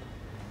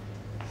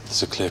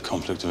 There's a clear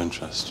conflict of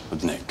interest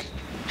with Nick.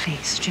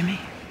 Please, Jimmy.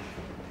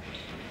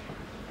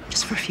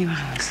 Just for a few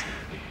hours.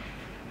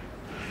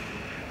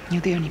 You're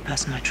the only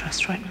person I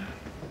trust right now.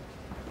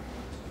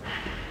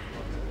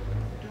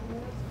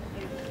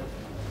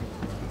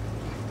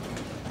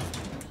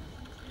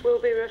 We'll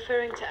be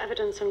referring to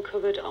evidence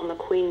uncovered on the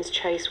Queen's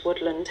Chase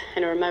woodland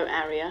in a remote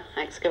area,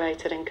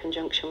 excavated in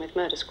conjunction with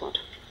Murder Squad.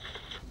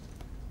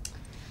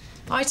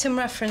 Item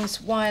reference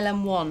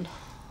YLM1.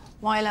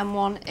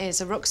 YLM1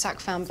 is a rucksack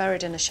found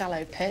buried in a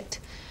shallow pit.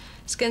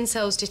 Skin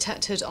cells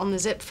detected on the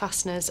zip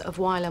fasteners of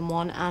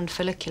YLM1 and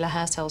follicular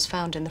hair cells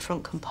found in the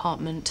front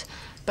compartment.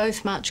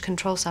 Both match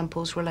control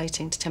samples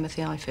relating to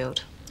Timothy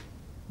Ifield.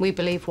 We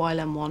believe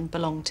YLM1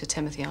 belonged to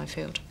Timothy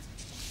Ifield.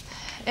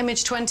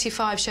 Image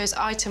 25 shows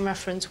item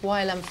reference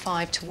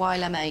YLM5 to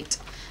YLM8.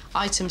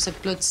 Items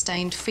of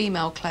blood-stained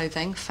female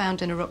clothing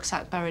found in a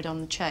rucksack buried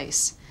on the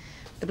chase.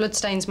 The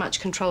bloodstains match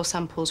control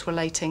samples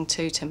relating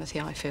to Timothy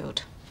Ifield.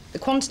 The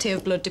quantity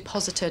of blood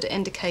deposited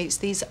indicates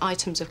these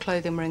items of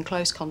clothing were in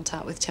close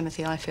contact with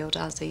Timothy Ifield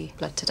as he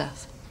bled to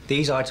death.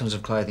 These items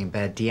of clothing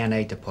bear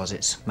DNA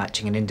deposits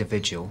matching an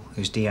individual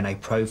whose DNA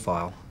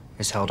profile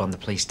is held on the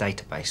police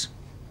database.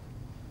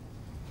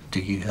 Do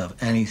you have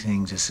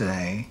anything to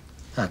say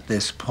at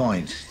this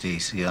point,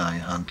 DCI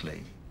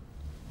Huntley?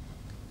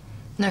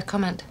 No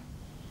comment.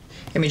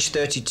 Image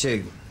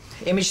 32.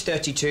 Image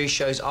 32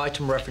 shows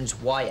item reference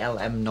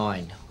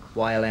YLM9.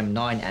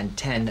 YLM9 and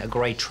 10, a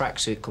grey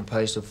tracksuit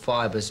composed of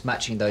fibres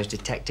matching those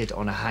detected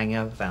on a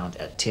hanger found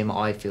at Tim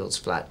Ifield's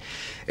flat.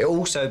 It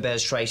also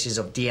bears traces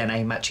of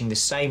DNA matching the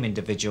same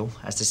individual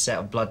as the set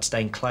of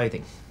blood-stained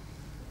clothing.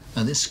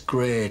 Now, this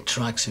grey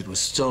tracksuit was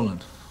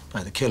stolen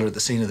by the killer at the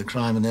scene of the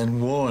crime and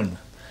then worn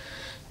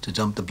to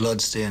dump the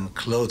blood-stained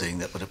clothing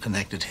that would have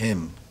connected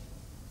him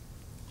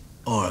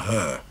or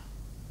her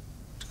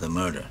to the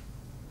murder.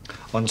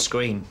 On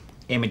screen,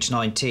 image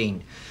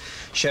 19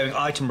 showing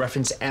item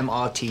reference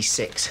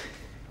MRT6.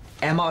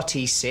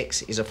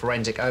 MRT6 is a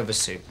forensic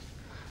oversuit.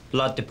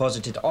 Blood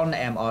deposited on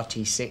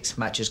MRT6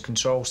 matches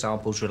control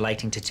samples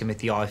relating to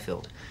Timothy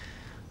Ifield.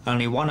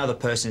 Only one other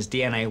person's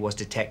DNA was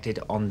detected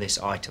on this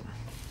item.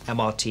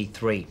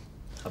 MRT3,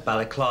 a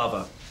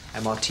balaclava.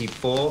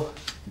 MRT4,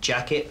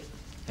 jacket.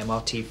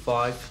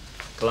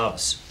 MRT5,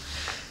 gloves.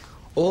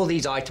 All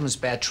these items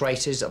bear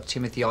traces of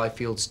Timothy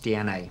Ifield's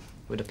DNA. It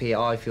would appear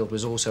Ifield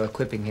was also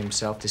equipping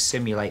himself to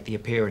simulate the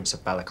appearance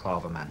of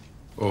Balaclava Man.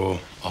 Or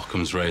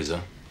Occam's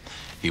razor.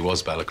 He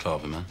was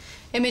Balaclava Man.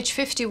 Image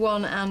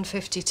 51 and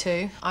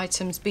 52,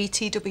 items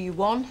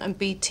BTW1 and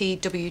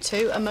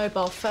BTW2, a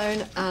mobile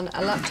phone and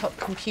a laptop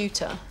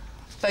computer.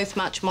 Both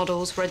match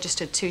models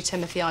registered to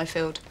Timothy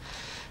Ifield.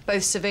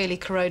 Both severely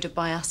corroded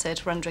by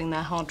acid, rendering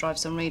their hard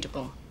drives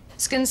unreadable.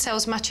 Skin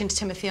cells matching to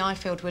Timothy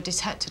Ifield were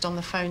detected on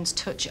the phone's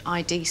Touch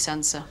ID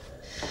sensor.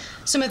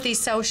 Some of these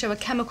cells show a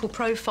chemical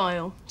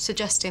profile,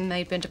 suggesting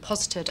they'd been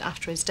deposited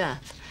after his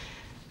death.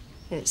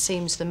 It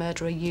seems the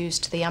murderer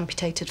used the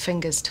amputated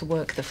fingers to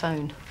work the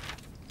phone.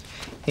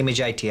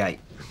 Image 88,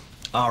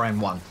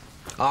 RM1.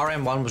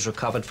 RM1 was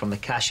recovered from the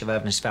cache of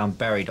evidence found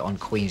buried on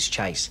Queen's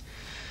Chase.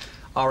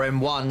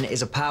 RM1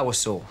 is a power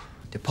saw.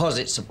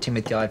 Deposits of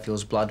Timothy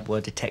Ifield's blood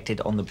were detected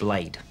on the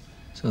blade.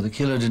 So the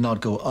killer did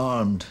not go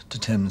armed to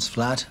Tim's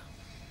flat.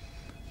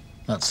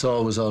 That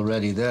saw was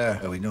already there.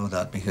 We know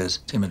that because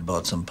Tim had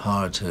bought some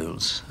power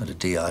tools at a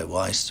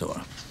DIY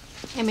store.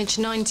 Image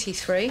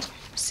 93,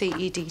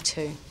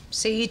 CED2.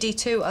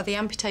 CED2 are the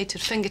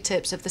amputated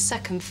fingertips of the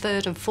second,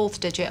 third and fourth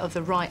digit of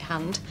the right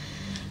hand.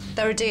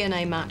 They're a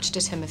DNA match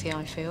to Timothy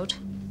Ifield.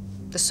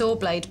 The saw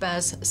blade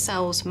bears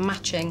cells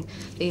matching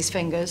these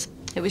fingers.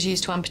 It was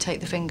used to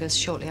amputate the fingers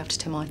shortly after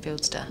Tim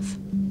Ifield's death.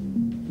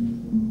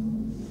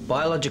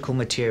 Biological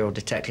material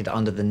detected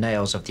under the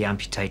nails of the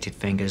amputated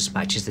fingers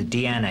matches the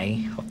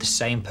DNA of the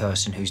same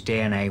person whose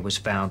DNA was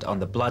found on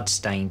the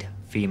blood-stained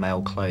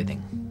female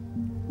clothing.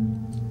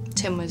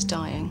 Tim was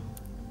dying.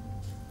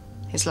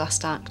 His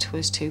last act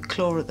was to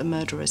claw at the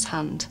murderer's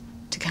hand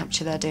to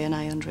capture their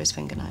DNA under his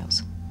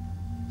fingernails.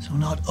 So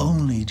not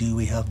only do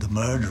we have the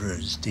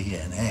murderer's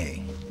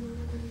DNA,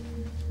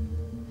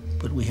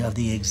 but we have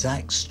the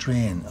exact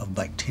strain of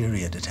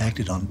bacteria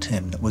detected on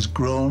Tim that was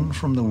grown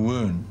from the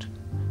wound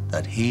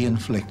that he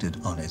inflicted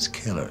on his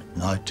killer.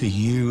 Now, do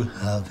you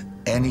have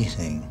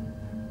anything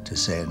to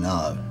say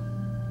now,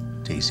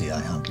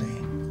 DCI Huntley?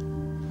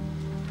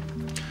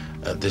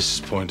 At this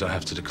point, I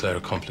have to declare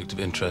a conflict of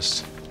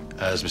interest,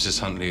 as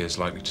Mrs. Huntley is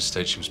likely to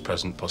state she was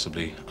present,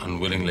 possibly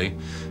unwillingly,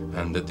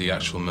 and that the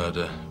actual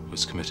murder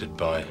was committed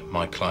by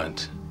my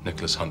client,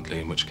 Nicholas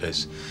Huntley, in which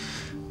case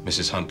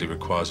Mrs. Huntley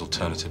requires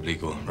alternative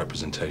legal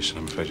representation.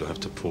 I'm afraid you'll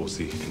have to pause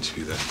the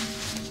interview there.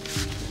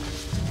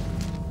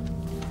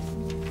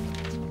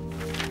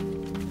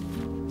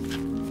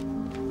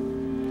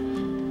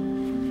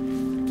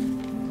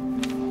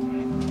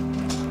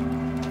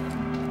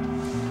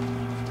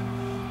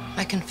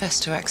 I confess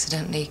to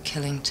accidentally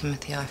killing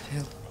Timothy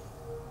Ifield.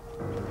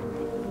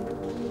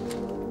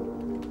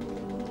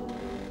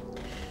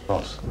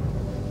 Ross,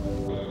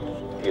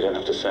 you don't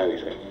have to say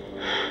anything.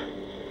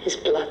 His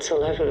blood's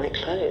all over my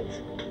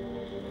clothes.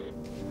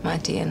 My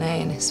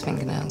DNA in his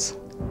fingernails.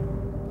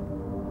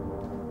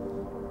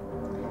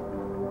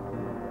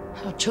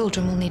 Our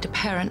children will need a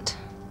parent.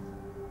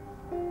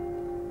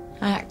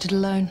 I acted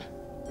alone.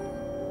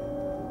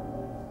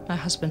 My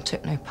husband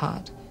took no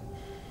part.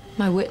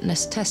 My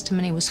witness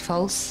testimony was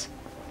false.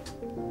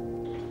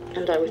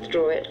 And I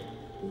withdraw it.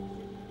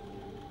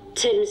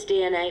 Tim's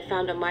DNA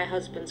found on my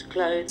husband's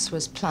clothes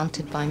Was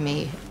planted by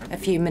me a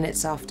few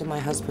minutes after my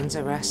husband's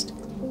arrest,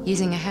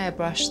 using a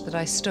hairbrush that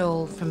I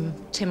stole from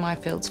Tim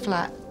Ifield's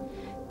flat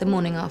the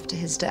morning after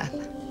his death.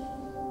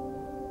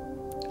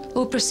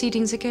 All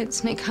proceedings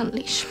against Nick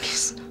Huntley should be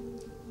stopped.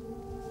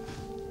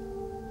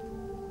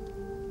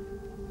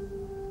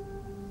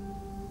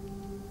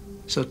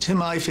 So Tim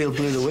Ifield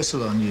blew the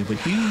whistle on you,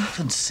 but you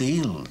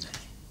concealed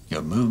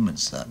your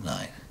movements that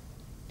night.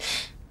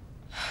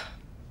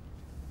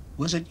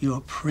 Was it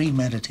your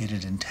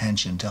premeditated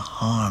intention to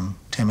harm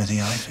Timothy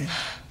Ifield?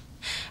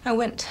 I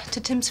went to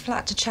Tim's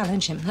flat to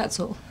challenge him, that's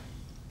all.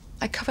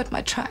 I covered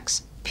my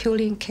tracks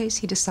purely in case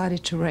he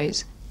decided to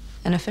raise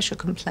an official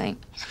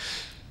complaint.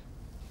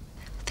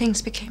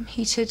 Things became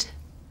heated.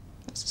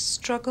 It was a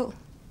struggle.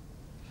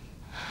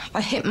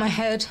 I hit my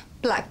head,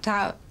 blacked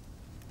out.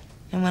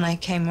 And when I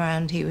came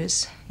round, he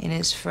was in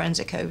his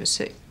forensic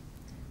oversuit.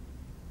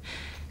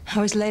 I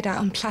was laid out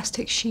on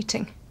plastic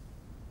sheeting.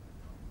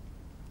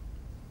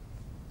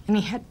 And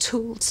he had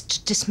tools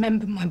to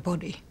dismember my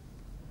body.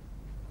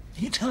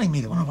 Are you telling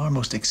me that one of our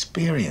most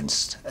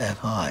experienced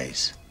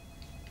FIs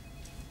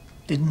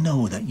didn't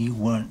know that you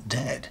weren't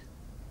dead?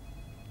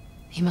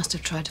 He must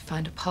have tried to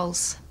find a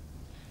pulse.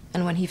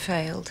 And when he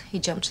failed, he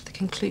jumped to the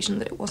conclusion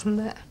that it wasn't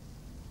there.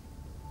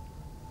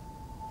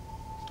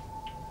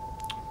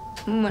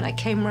 And when I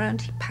came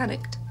round, he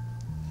panicked.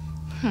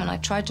 When I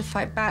tried to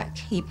fight back,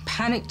 he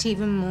panicked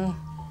even more.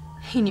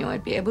 He knew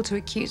I'd be able to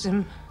accuse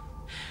him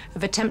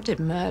of attempted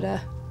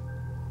murder.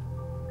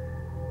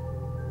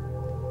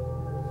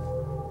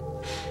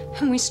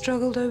 and we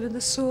struggled over the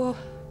saw.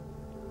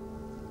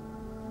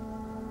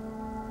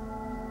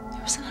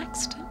 It was an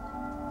accident.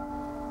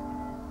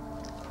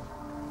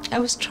 I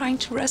was trying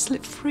to wrestle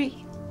it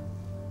free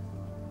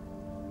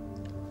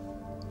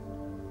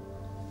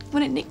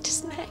when it nicked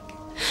his neck.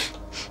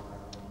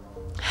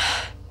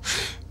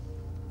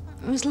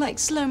 It was like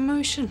slow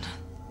motion.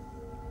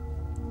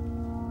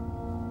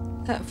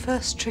 That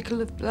first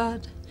trickle of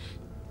blood,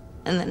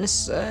 and then a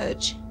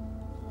surge.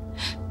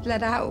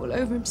 Bled out all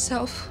over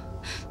himself,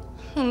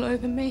 all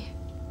over me.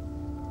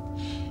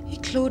 He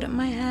clawed at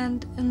my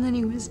hand, and then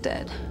he was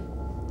dead.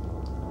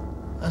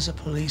 As a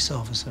police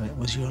officer, it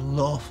was your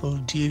lawful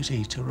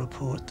duty to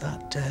report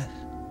that death.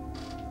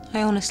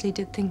 I honestly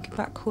did think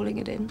about calling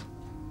it in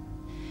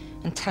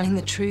and telling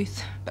the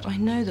truth, but I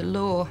know the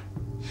law,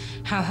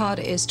 how hard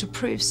it is to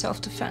prove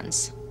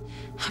self-defense.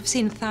 I've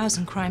seen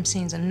 1,000 crime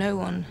scenes and no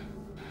one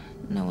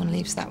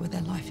leaves that with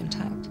their life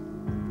intact.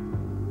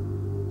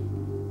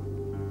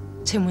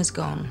 Tim was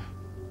gone.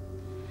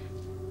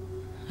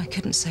 I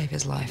couldn't save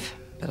his life,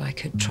 but I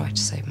could try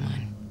to save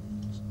mine.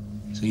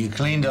 So you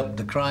cleaned up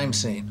the crime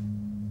scene?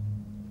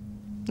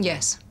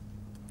 Yes.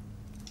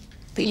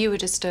 But you were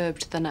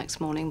disturbed the next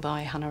morning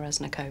by Hannah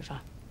Resnikova.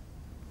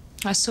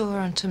 I saw her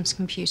on Tim's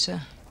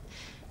computer.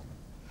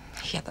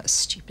 He had that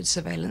stupid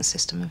surveillance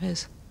system of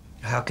his.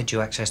 How could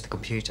you access the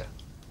computer?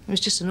 It was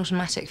just an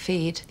automatic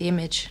feed, the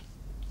image.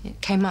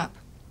 It came up.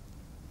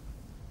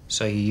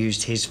 So you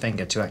used his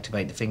finger to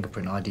activate the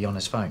fingerprint ID on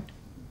his phone?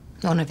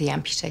 One of the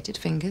amputated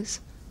fingers.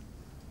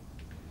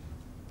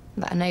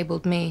 That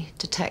enabled me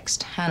to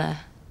text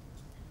Hannah,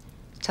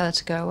 tell her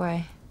to go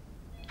away.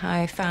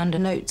 I found a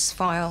notes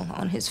file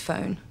on his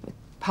phone with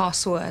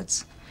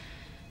passwords.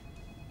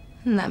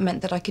 And that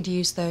meant that I could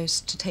use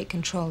those to take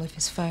control of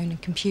his phone and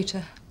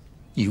computer.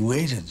 You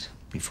waited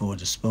before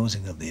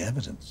disposing of the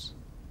evidence.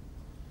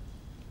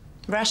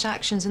 Rash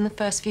actions in the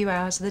first few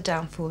hours are the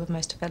downfall of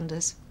most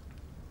offenders.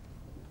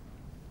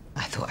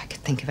 I thought I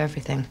could think of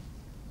everything.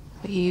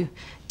 What you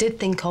did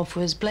think of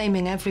was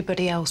blaming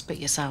everybody else but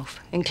yourself,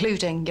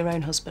 including your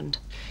own husband.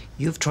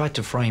 You've tried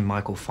to frame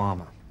Michael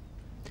Farmer,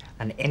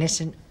 an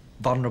innocent,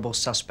 vulnerable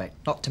suspect,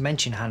 not to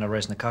mention Hannah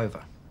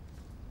Resnikova.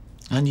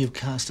 And you've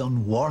cast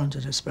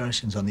unwarranted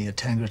aspersions on the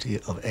integrity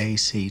of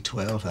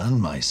AC-12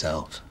 and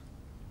myself.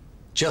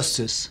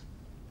 Justice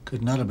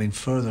could not have been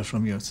further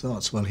from your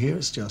thoughts. Well,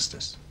 here's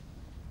justice.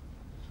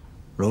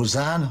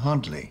 Roseanne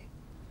Huntley,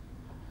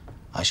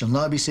 I shall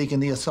now be seeking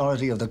the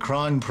authority of the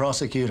Crown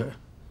Prosecutor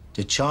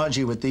to charge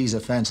you with these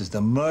offences: the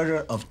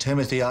murder of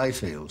Timothy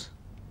Ifield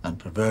and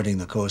perverting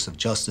the course of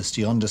justice. Do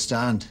you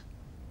understand?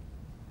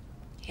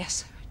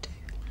 Yes, I do.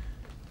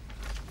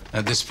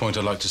 At this point,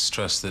 I'd like to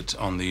stress that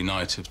on the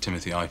night of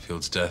Timothy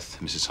Ifield's death,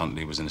 Mrs.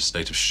 Huntley was in a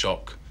state of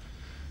shock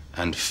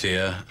and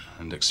fear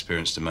and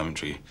experienced a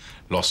momentary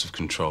loss of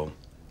control.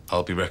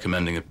 I'll be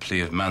recommending a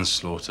plea of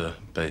manslaughter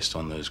based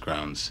on those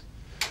grounds.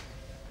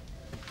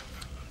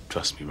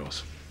 Trust me,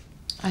 Ross.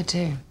 I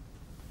do.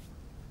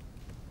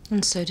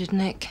 And so did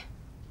Nick.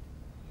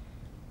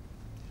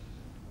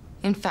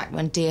 In fact,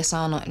 when DS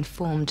Arnott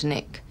informed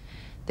Nick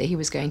that he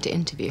was going to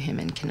interview him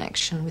in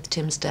connection with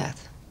Tim's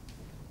death,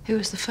 who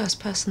was the first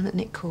person that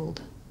Nick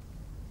called?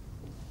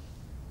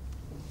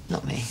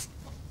 Not me.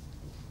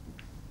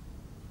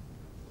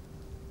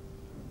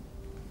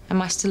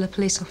 Am I still a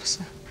police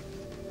officer?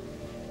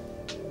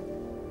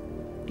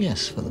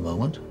 Yes, for the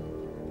moment.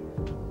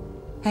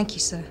 Thank you,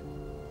 sir.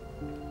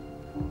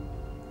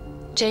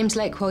 James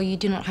Lakewell, you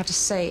do not have to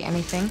say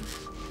anything,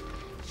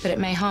 but it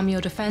may harm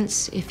your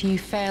defense if you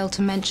fail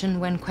to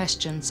mention when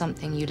questioned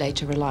something you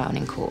later rely on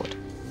in court.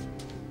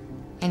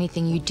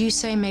 Anything you do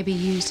say may be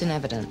used in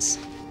evidence.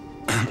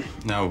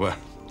 Now,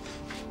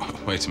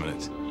 wait a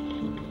minute.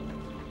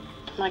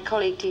 My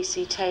colleague,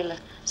 D.C. Taylor,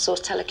 saw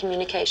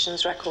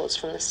telecommunications records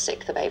from the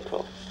 6th of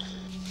April.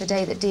 The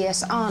day that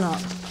DS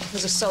Arnott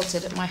was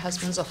assaulted at my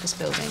husband's office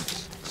building.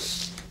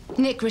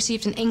 Nick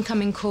received an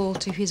incoming call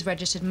to his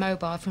registered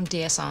mobile from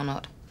DS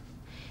Arnott.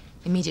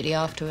 Immediately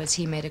afterwards,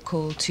 he made a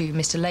call to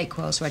Mr.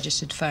 Lakewell's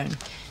registered phone.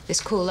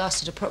 This call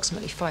lasted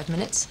approximately 5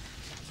 minutes.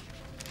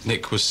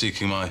 Nick was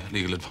seeking my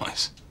legal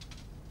advice.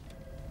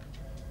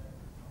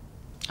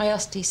 I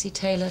asked D.C.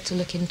 Taylor to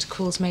look into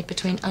calls made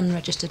between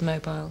unregistered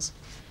mobiles.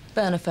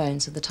 Burner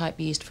phones of the type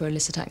used for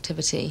illicit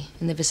activity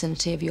in the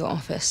vicinity of your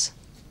office.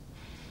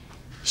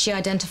 She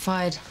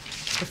identified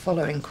the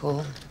following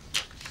call,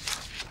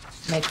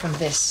 made from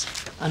this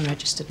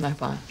unregistered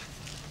mobile,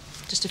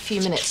 just a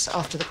few minutes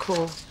after the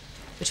call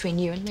between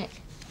you and Nick.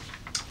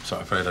 So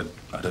I'm afraid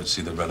I don't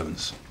see the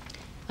relevance.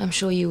 I'm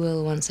sure you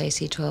will once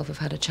AC-12 have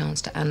had a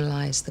chance to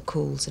analyse the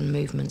calls and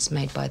movements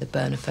made by the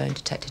burner phone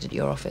detected at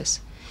your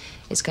office.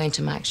 It's going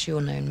to match your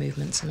known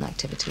movements and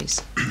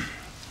activities.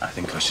 I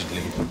think I should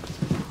leave.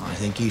 I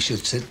think you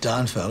should sit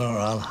down, fella, or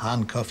I'll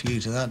handcuff you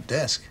to that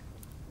desk.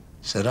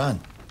 Sit down.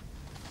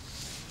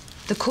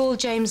 The call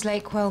James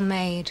Lakewell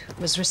made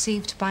was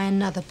received by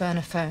another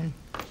burner phone.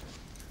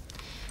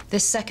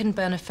 This second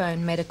burner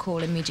phone made a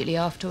call immediately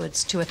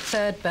afterwards to a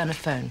third burner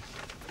phone.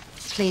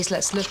 Please,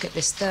 let's look at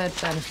this third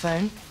burner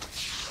phone.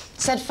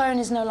 Said phone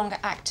is no longer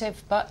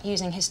active, but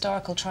using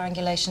historical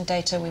triangulation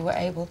data, we were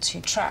able to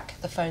track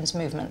the phone's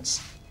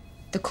movements.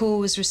 The call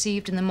was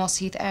received in the Moss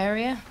Heath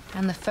area,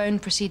 and the phone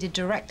proceeded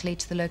directly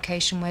to the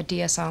location where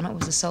DS Arnott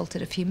was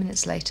assaulted a few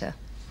minutes later.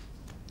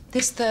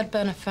 This third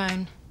burner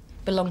phone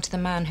belonged to the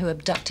man who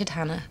abducted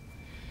Hannah,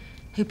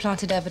 who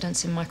planted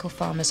evidence in Michael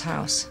Farmer's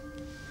house,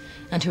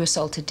 and who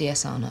assaulted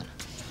DS Arnott,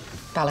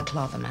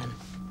 Balaclava man.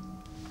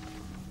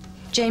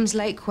 James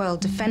Lakewell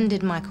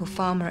defended Michael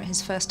Farmer at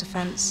his first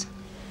offence.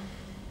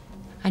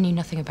 I knew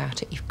nothing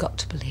about it, you've got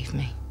to believe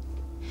me.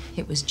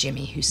 It was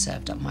Jimmy who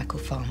served up Michael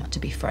Farmer to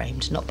be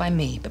framed, not by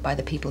me, but by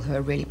the people who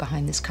are really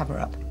behind this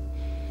cover-up.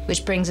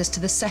 Which brings us to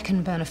the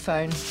second burner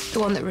phone, the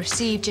one that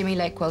received Jimmy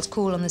Lakewell's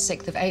call on the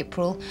 6th of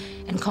April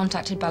and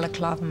contacted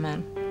Balaclava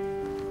man.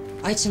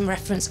 Item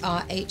reference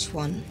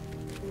RH1.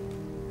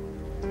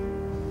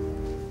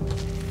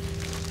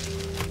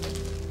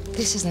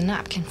 This is the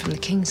napkin from the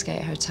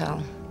Kingsgate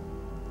Hotel.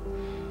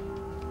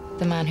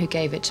 The man who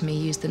gave it to me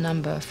used the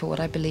number for what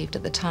I believed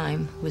at the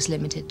time was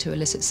limited to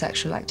illicit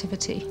sexual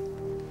activity.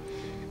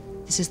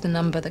 This is the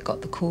number that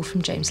got the call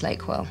from James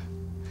Lakewell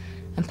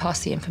and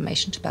passed the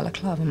information to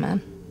Balaclava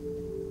man.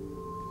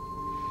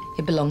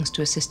 It belongs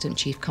to Assistant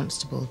Chief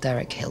Constable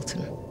Derek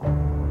Hilton.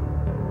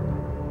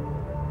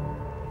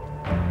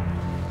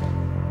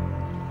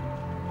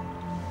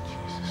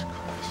 Jesus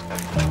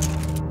Christ.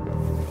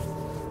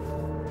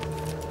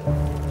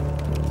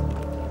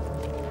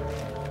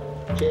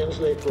 James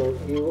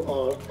Lakewell, you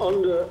are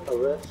under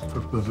arrest for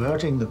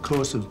perverting the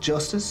course of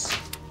justice.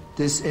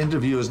 This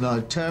interview is now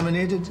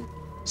terminated.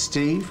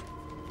 Steve,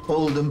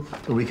 hold them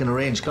till we can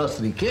arrange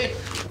custody. Kit,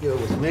 you're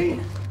with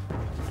me.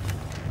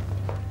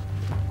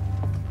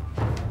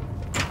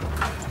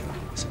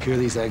 Secure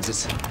these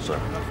exits. Sir.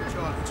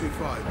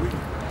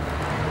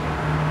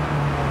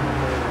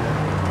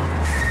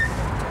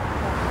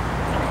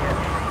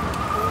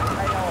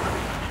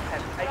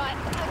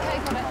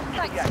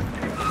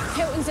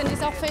 Hilton's in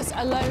his office,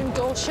 alone,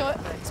 door shut.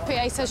 His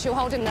PA says she'll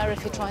hold him there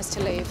if he tries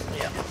to leave.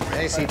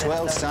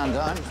 AC-12, stand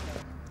down.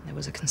 There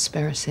was a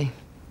conspiracy.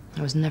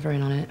 I was never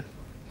in on it.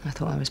 I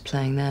thought I was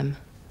playing them,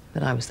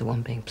 but I was the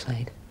one being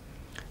played.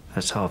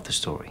 That's half the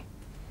story.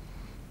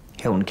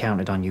 Hilton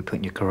counted on you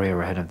putting your career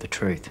ahead of the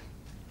truth.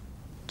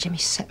 Jimmy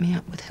set me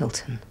up with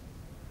Hilton.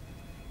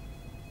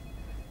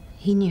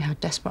 He knew how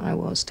desperate I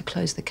was to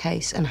close the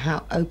case and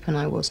how open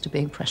I was to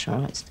being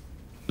pressurized.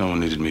 No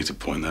one needed me to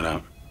point that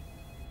out.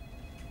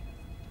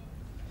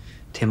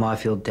 Tim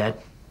Ifield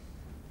dead.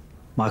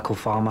 Michael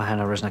Farmer,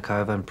 Hannah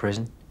Resnikova in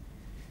prison.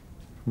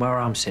 Where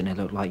I'm sitting, it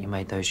looked like you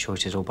made those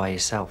choices all by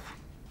yourself.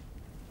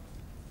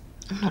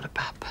 I'm not a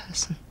bad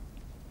person.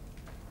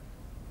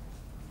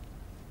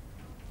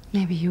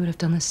 Maybe you would have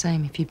done the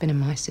same if you'd been in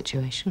my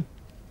situation.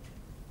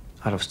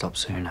 I'd have stopped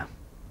sooner.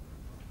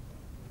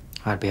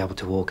 I'd be able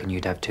to walk and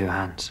you'd have two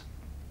hands.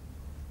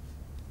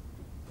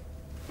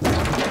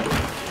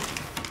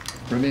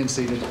 Remain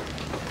seated.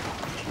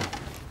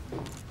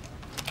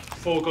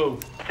 4 go.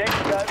 6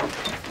 go.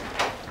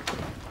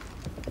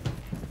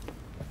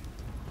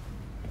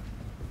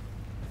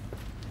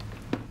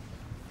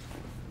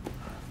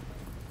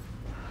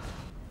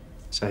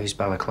 So who's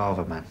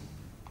Balaclava man?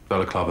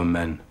 Balaclava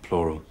men,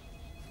 plural.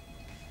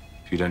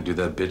 If you don't do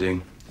their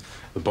bidding,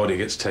 the body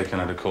gets taken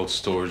out of cold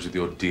storage with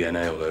your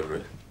DNA all over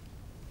it.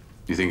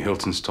 You think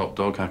Hilton's top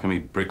dog? How come he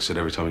bricks it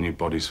every time a new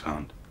body's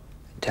found?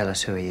 Tell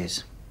us who he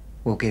is.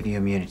 We'll give you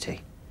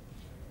immunity.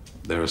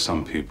 There are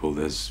some people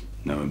there's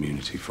no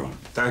immunity from.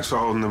 Thanks for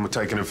holding them. We're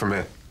taking him from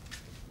here.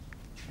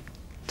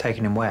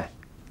 Taking him where?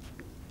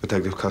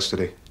 Protective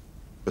custody.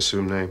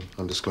 Assume name,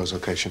 undisclosed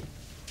location.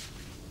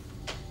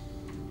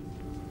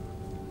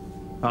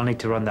 I'll need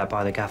to run that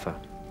by the gaffer.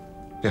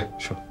 Yeah,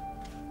 sure.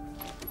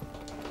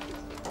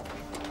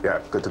 Yeah,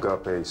 good to go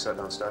up here. You set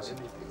downstairs?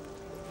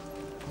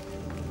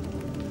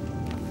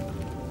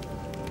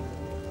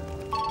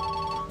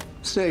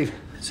 Steve.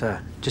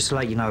 Sir, just to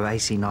let you know,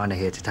 AC9 are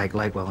here to take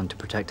Lakewell into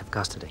protective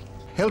custody.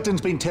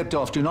 Hilton's been tipped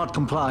off. Do not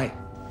comply.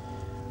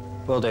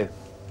 Will do.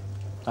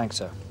 Thanks,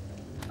 sir.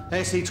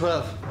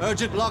 AC-12,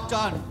 urgent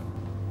lockdown.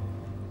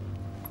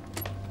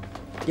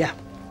 Yeah.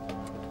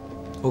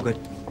 All good.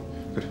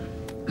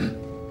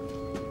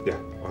 Yeah,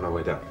 on our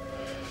way down.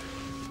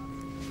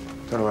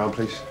 Turn around,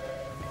 please.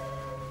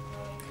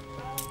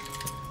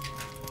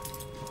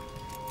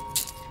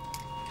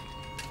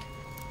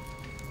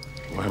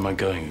 Where am I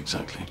going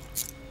exactly?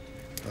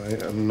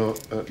 I am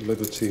not at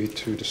liberty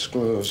to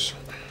disclose.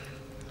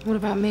 What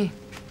about me?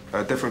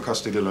 A different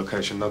custody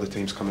location. Another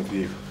team's coming for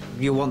you.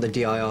 You want the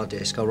DIR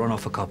disc? I'll run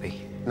off a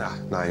copy. Nah,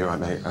 you're right,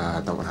 mate.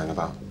 I don't want to hang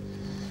about.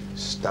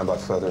 Stand by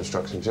for further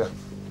instructions, yeah?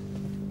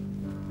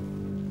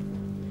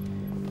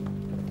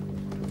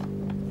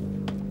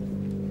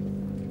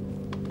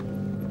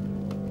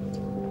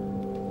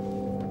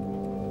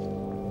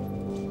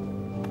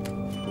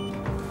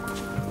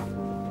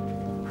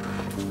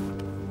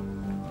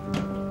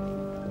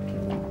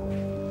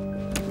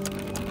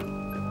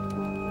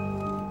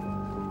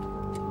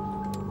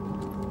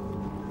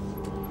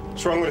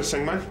 What's wrong with this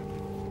thing, man?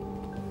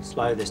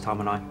 Slow this time,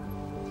 and I.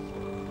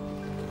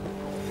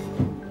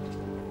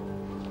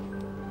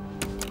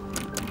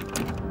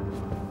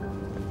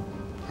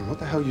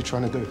 hell are you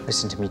trying to do?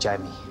 Listen to me,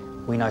 Jamie.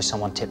 We know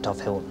someone tipped off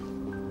Hilton.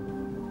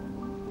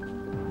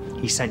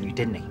 He sent you,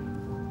 didn't he?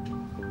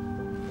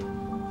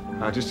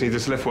 I just need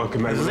this lift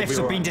working, mate. The lifts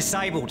have been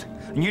disabled,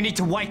 and you need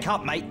to wake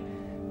up, mate.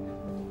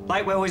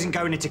 Lakewell isn't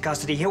going into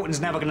custody. Hilton's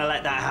never going to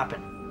let that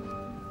happen.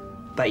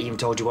 Bet he even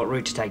told you what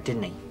route to take,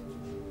 didn't he?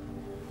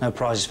 No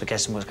prizes for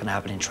guessing what's going to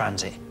happen in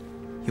transit.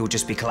 You'll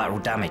just be collateral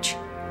damage.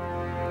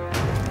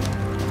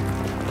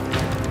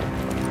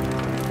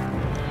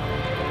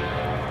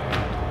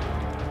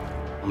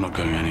 I'm not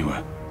going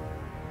anywhere.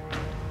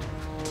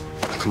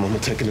 Come on, we're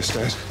taking the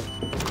stairs.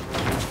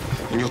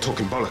 And you're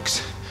talking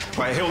bollocks.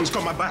 Right, Hilton's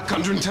got my back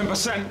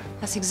 110%.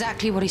 That's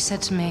exactly what he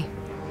said to me.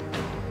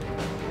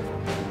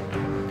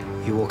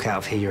 You walk out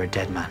of here, you're a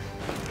dead man.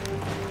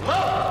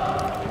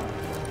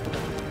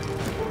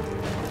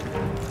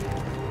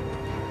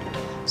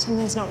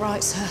 Something's not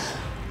right, sir.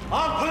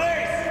 Armed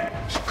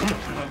police!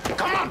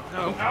 Come on!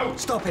 No, no!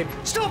 Stop him!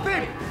 Stop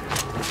him!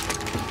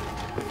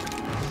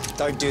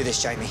 Don't do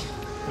this, Jamie.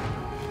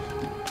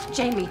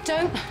 Jamie,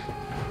 don't.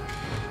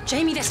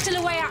 Jamie, there's still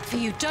a way out for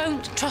you.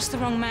 Don't trust the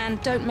wrong man.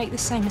 Don't make the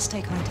same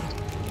mistake I did.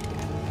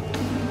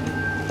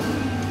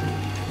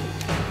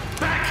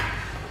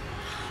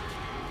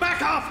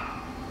 Back off!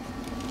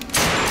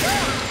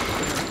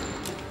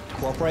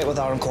 Cooperate with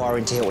our inquiry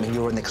into Hilton and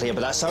you're in the clear,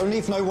 but that's only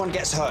if no one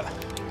gets hurt.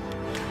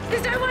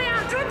 There's no way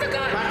out. Drop the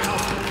gun. Back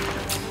off!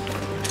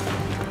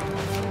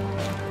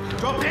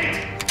 Drop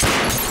it!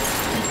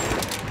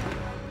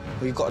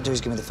 All you've got to do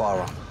is give me the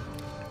firearm.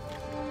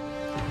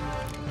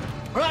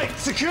 Right,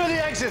 secure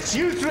the exits.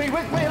 You three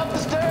with me up the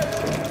stairs.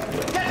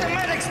 Get the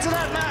medics to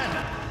that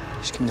man.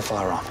 Just give me the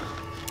firearm.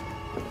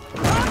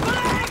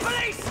 Armed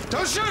police!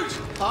 Don't shoot!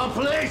 Armed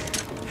police!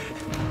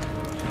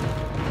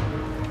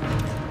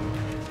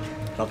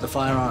 Drop the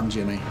firearm,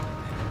 Jimmy.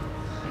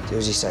 Do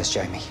as he says,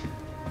 Jamie.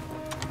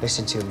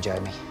 Listen to him,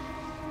 Jamie.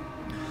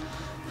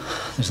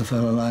 There's a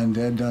fellow lying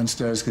dead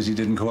downstairs because you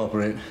didn't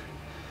cooperate.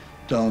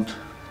 Don't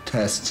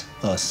test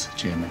us,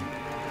 Jimmy.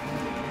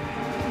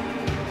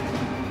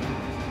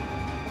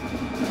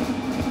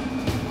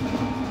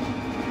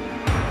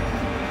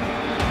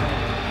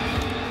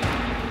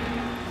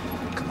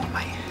 Come on,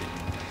 mate.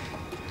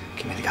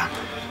 Give me the gun.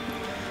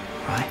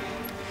 Right?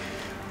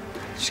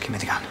 Just give me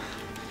the gun.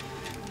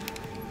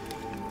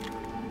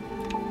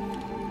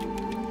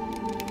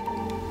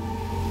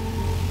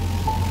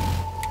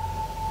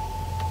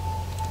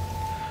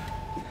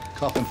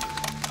 Cop him.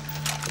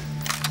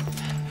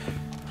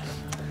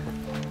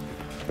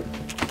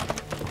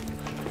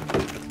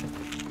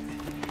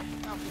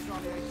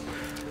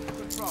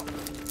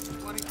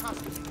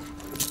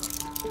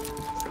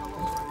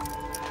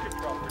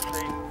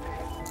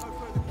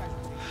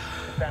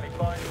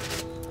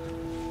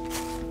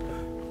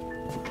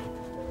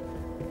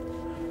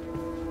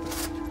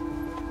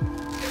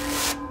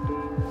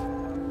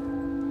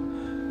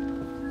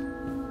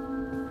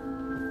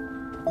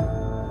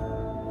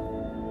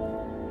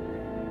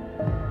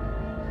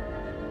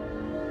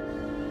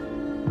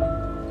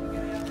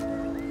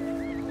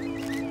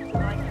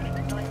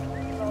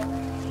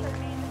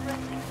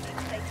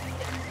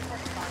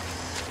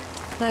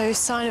 No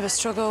sign of a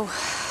struggle.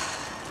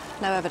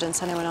 No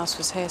evidence anyone else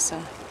was here, sir.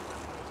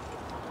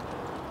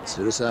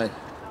 Suicide?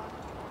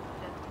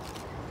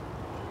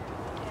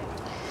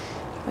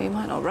 Well, you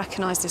might not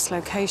recognise this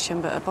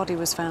location, but a body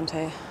was found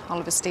here.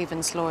 Oliver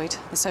Stevens Lloyd,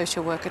 the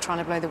social worker trying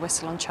to blow the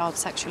whistle on child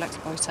sexual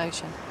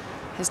exploitation.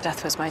 His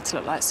death was made to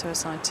look like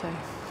suicide, too.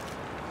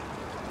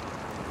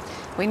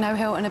 We know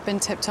Hilton had been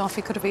tipped off.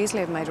 He could have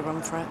easily have made a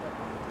run for it.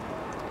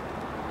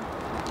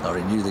 Or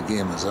he knew the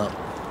game was up.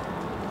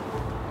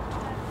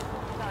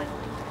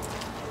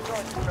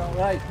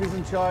 All right, who's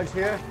in charge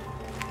here?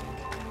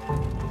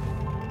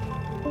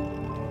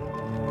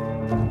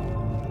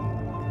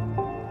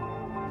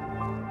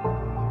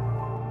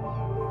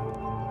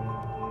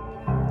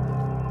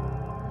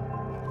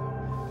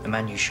 The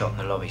man you shot in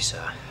the lobby,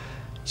 sir.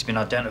 He's been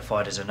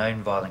identified as a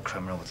known violent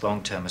criminal with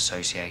long-term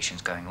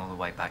associations going all the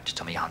way back to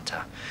Tommy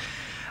Hunter.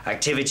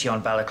 Activity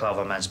on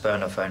Balaclava Man's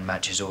burner phone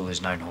matches all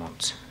his known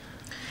haunts.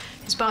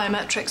 His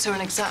biometrics are an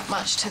exact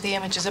match to the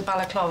images of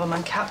Balaclava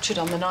Man captured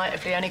on the night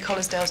of Leonie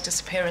Collisdale's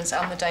disappearance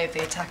and the day of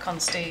the attack on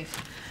Steve.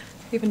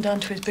 Even down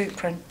to his boot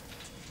print.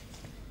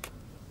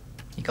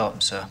 You got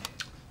him, sir.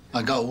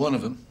 I got one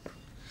of them.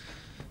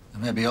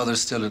 There may be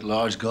others still at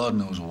large. God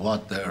knows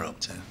what they're up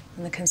to.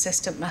 And the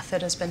consistent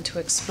method has been to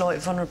exploit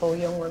vulnerable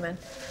young women,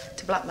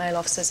 to blackmail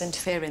officers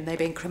interfering. They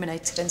be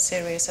incriminated in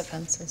serious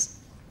offences.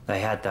 They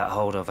had that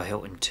hold over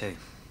Hilton, too.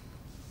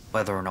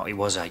 Whether or not he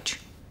was H.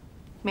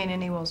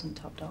 Meaning he wasn't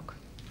top dog.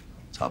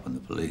 Topping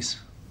the police.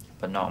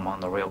 But not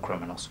among the real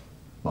criminals.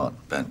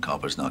 What? Ben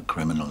Copper's not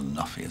criminal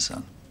enough for you,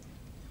 son.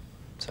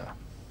 Sir.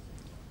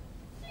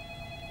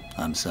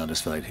 I'm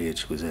satisfied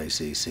H was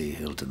ACC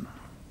Hilton.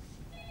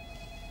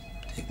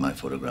 Take my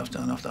photograph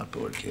down off that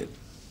board, kid.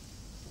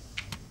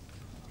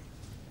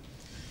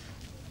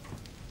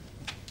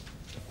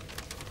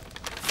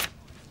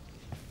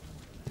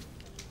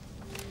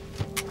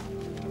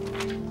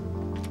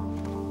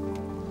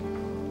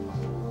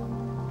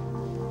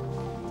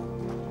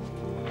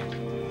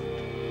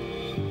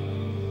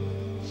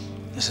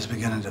 This is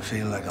beginning to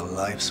feel like a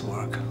life's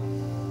work.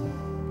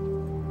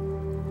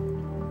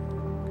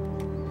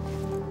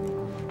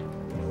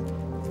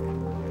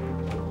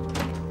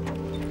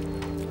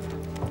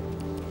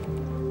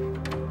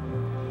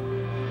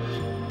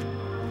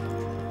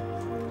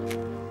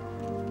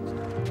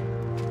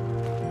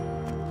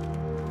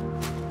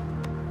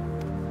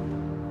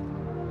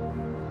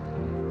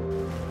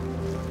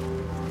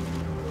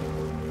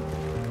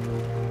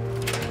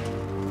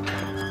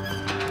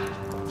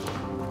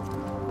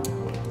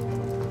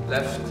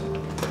 Left.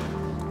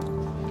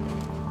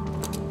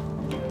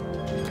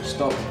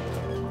 Stop.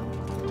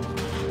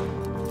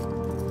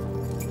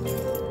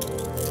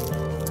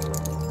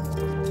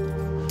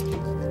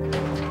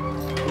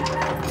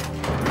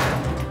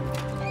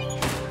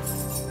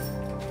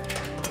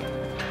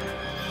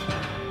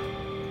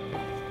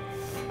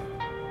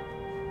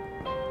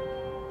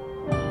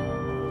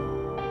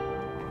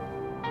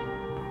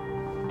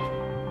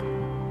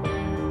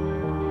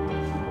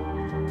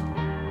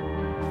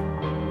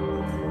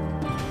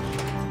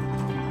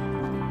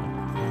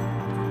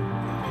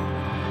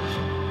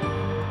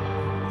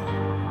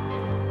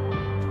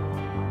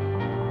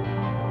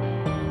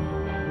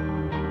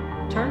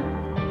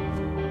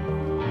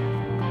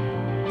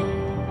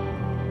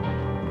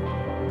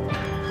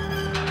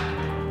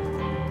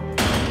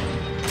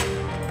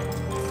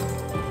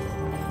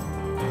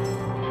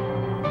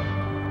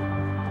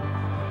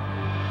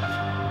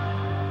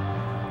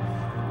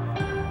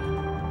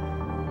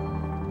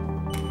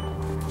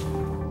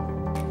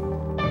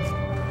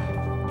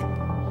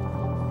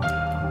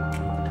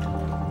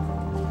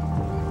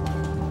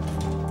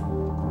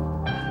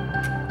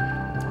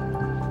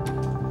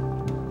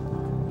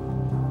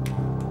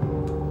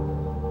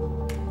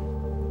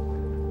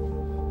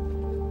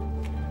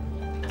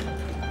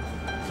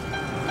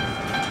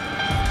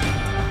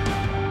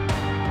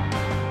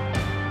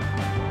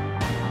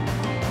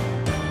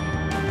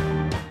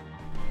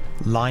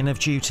 Line of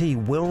Duty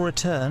will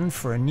return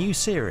for a new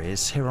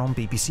series here on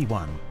BBC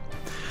One.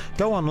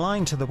 Go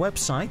online to the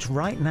website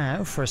right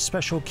now for a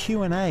special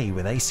Q&A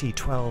with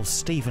AC12's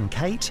Steve and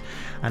Kate,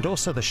 and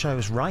also the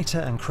show's writer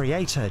and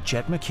creator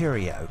Jed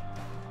Mercurio.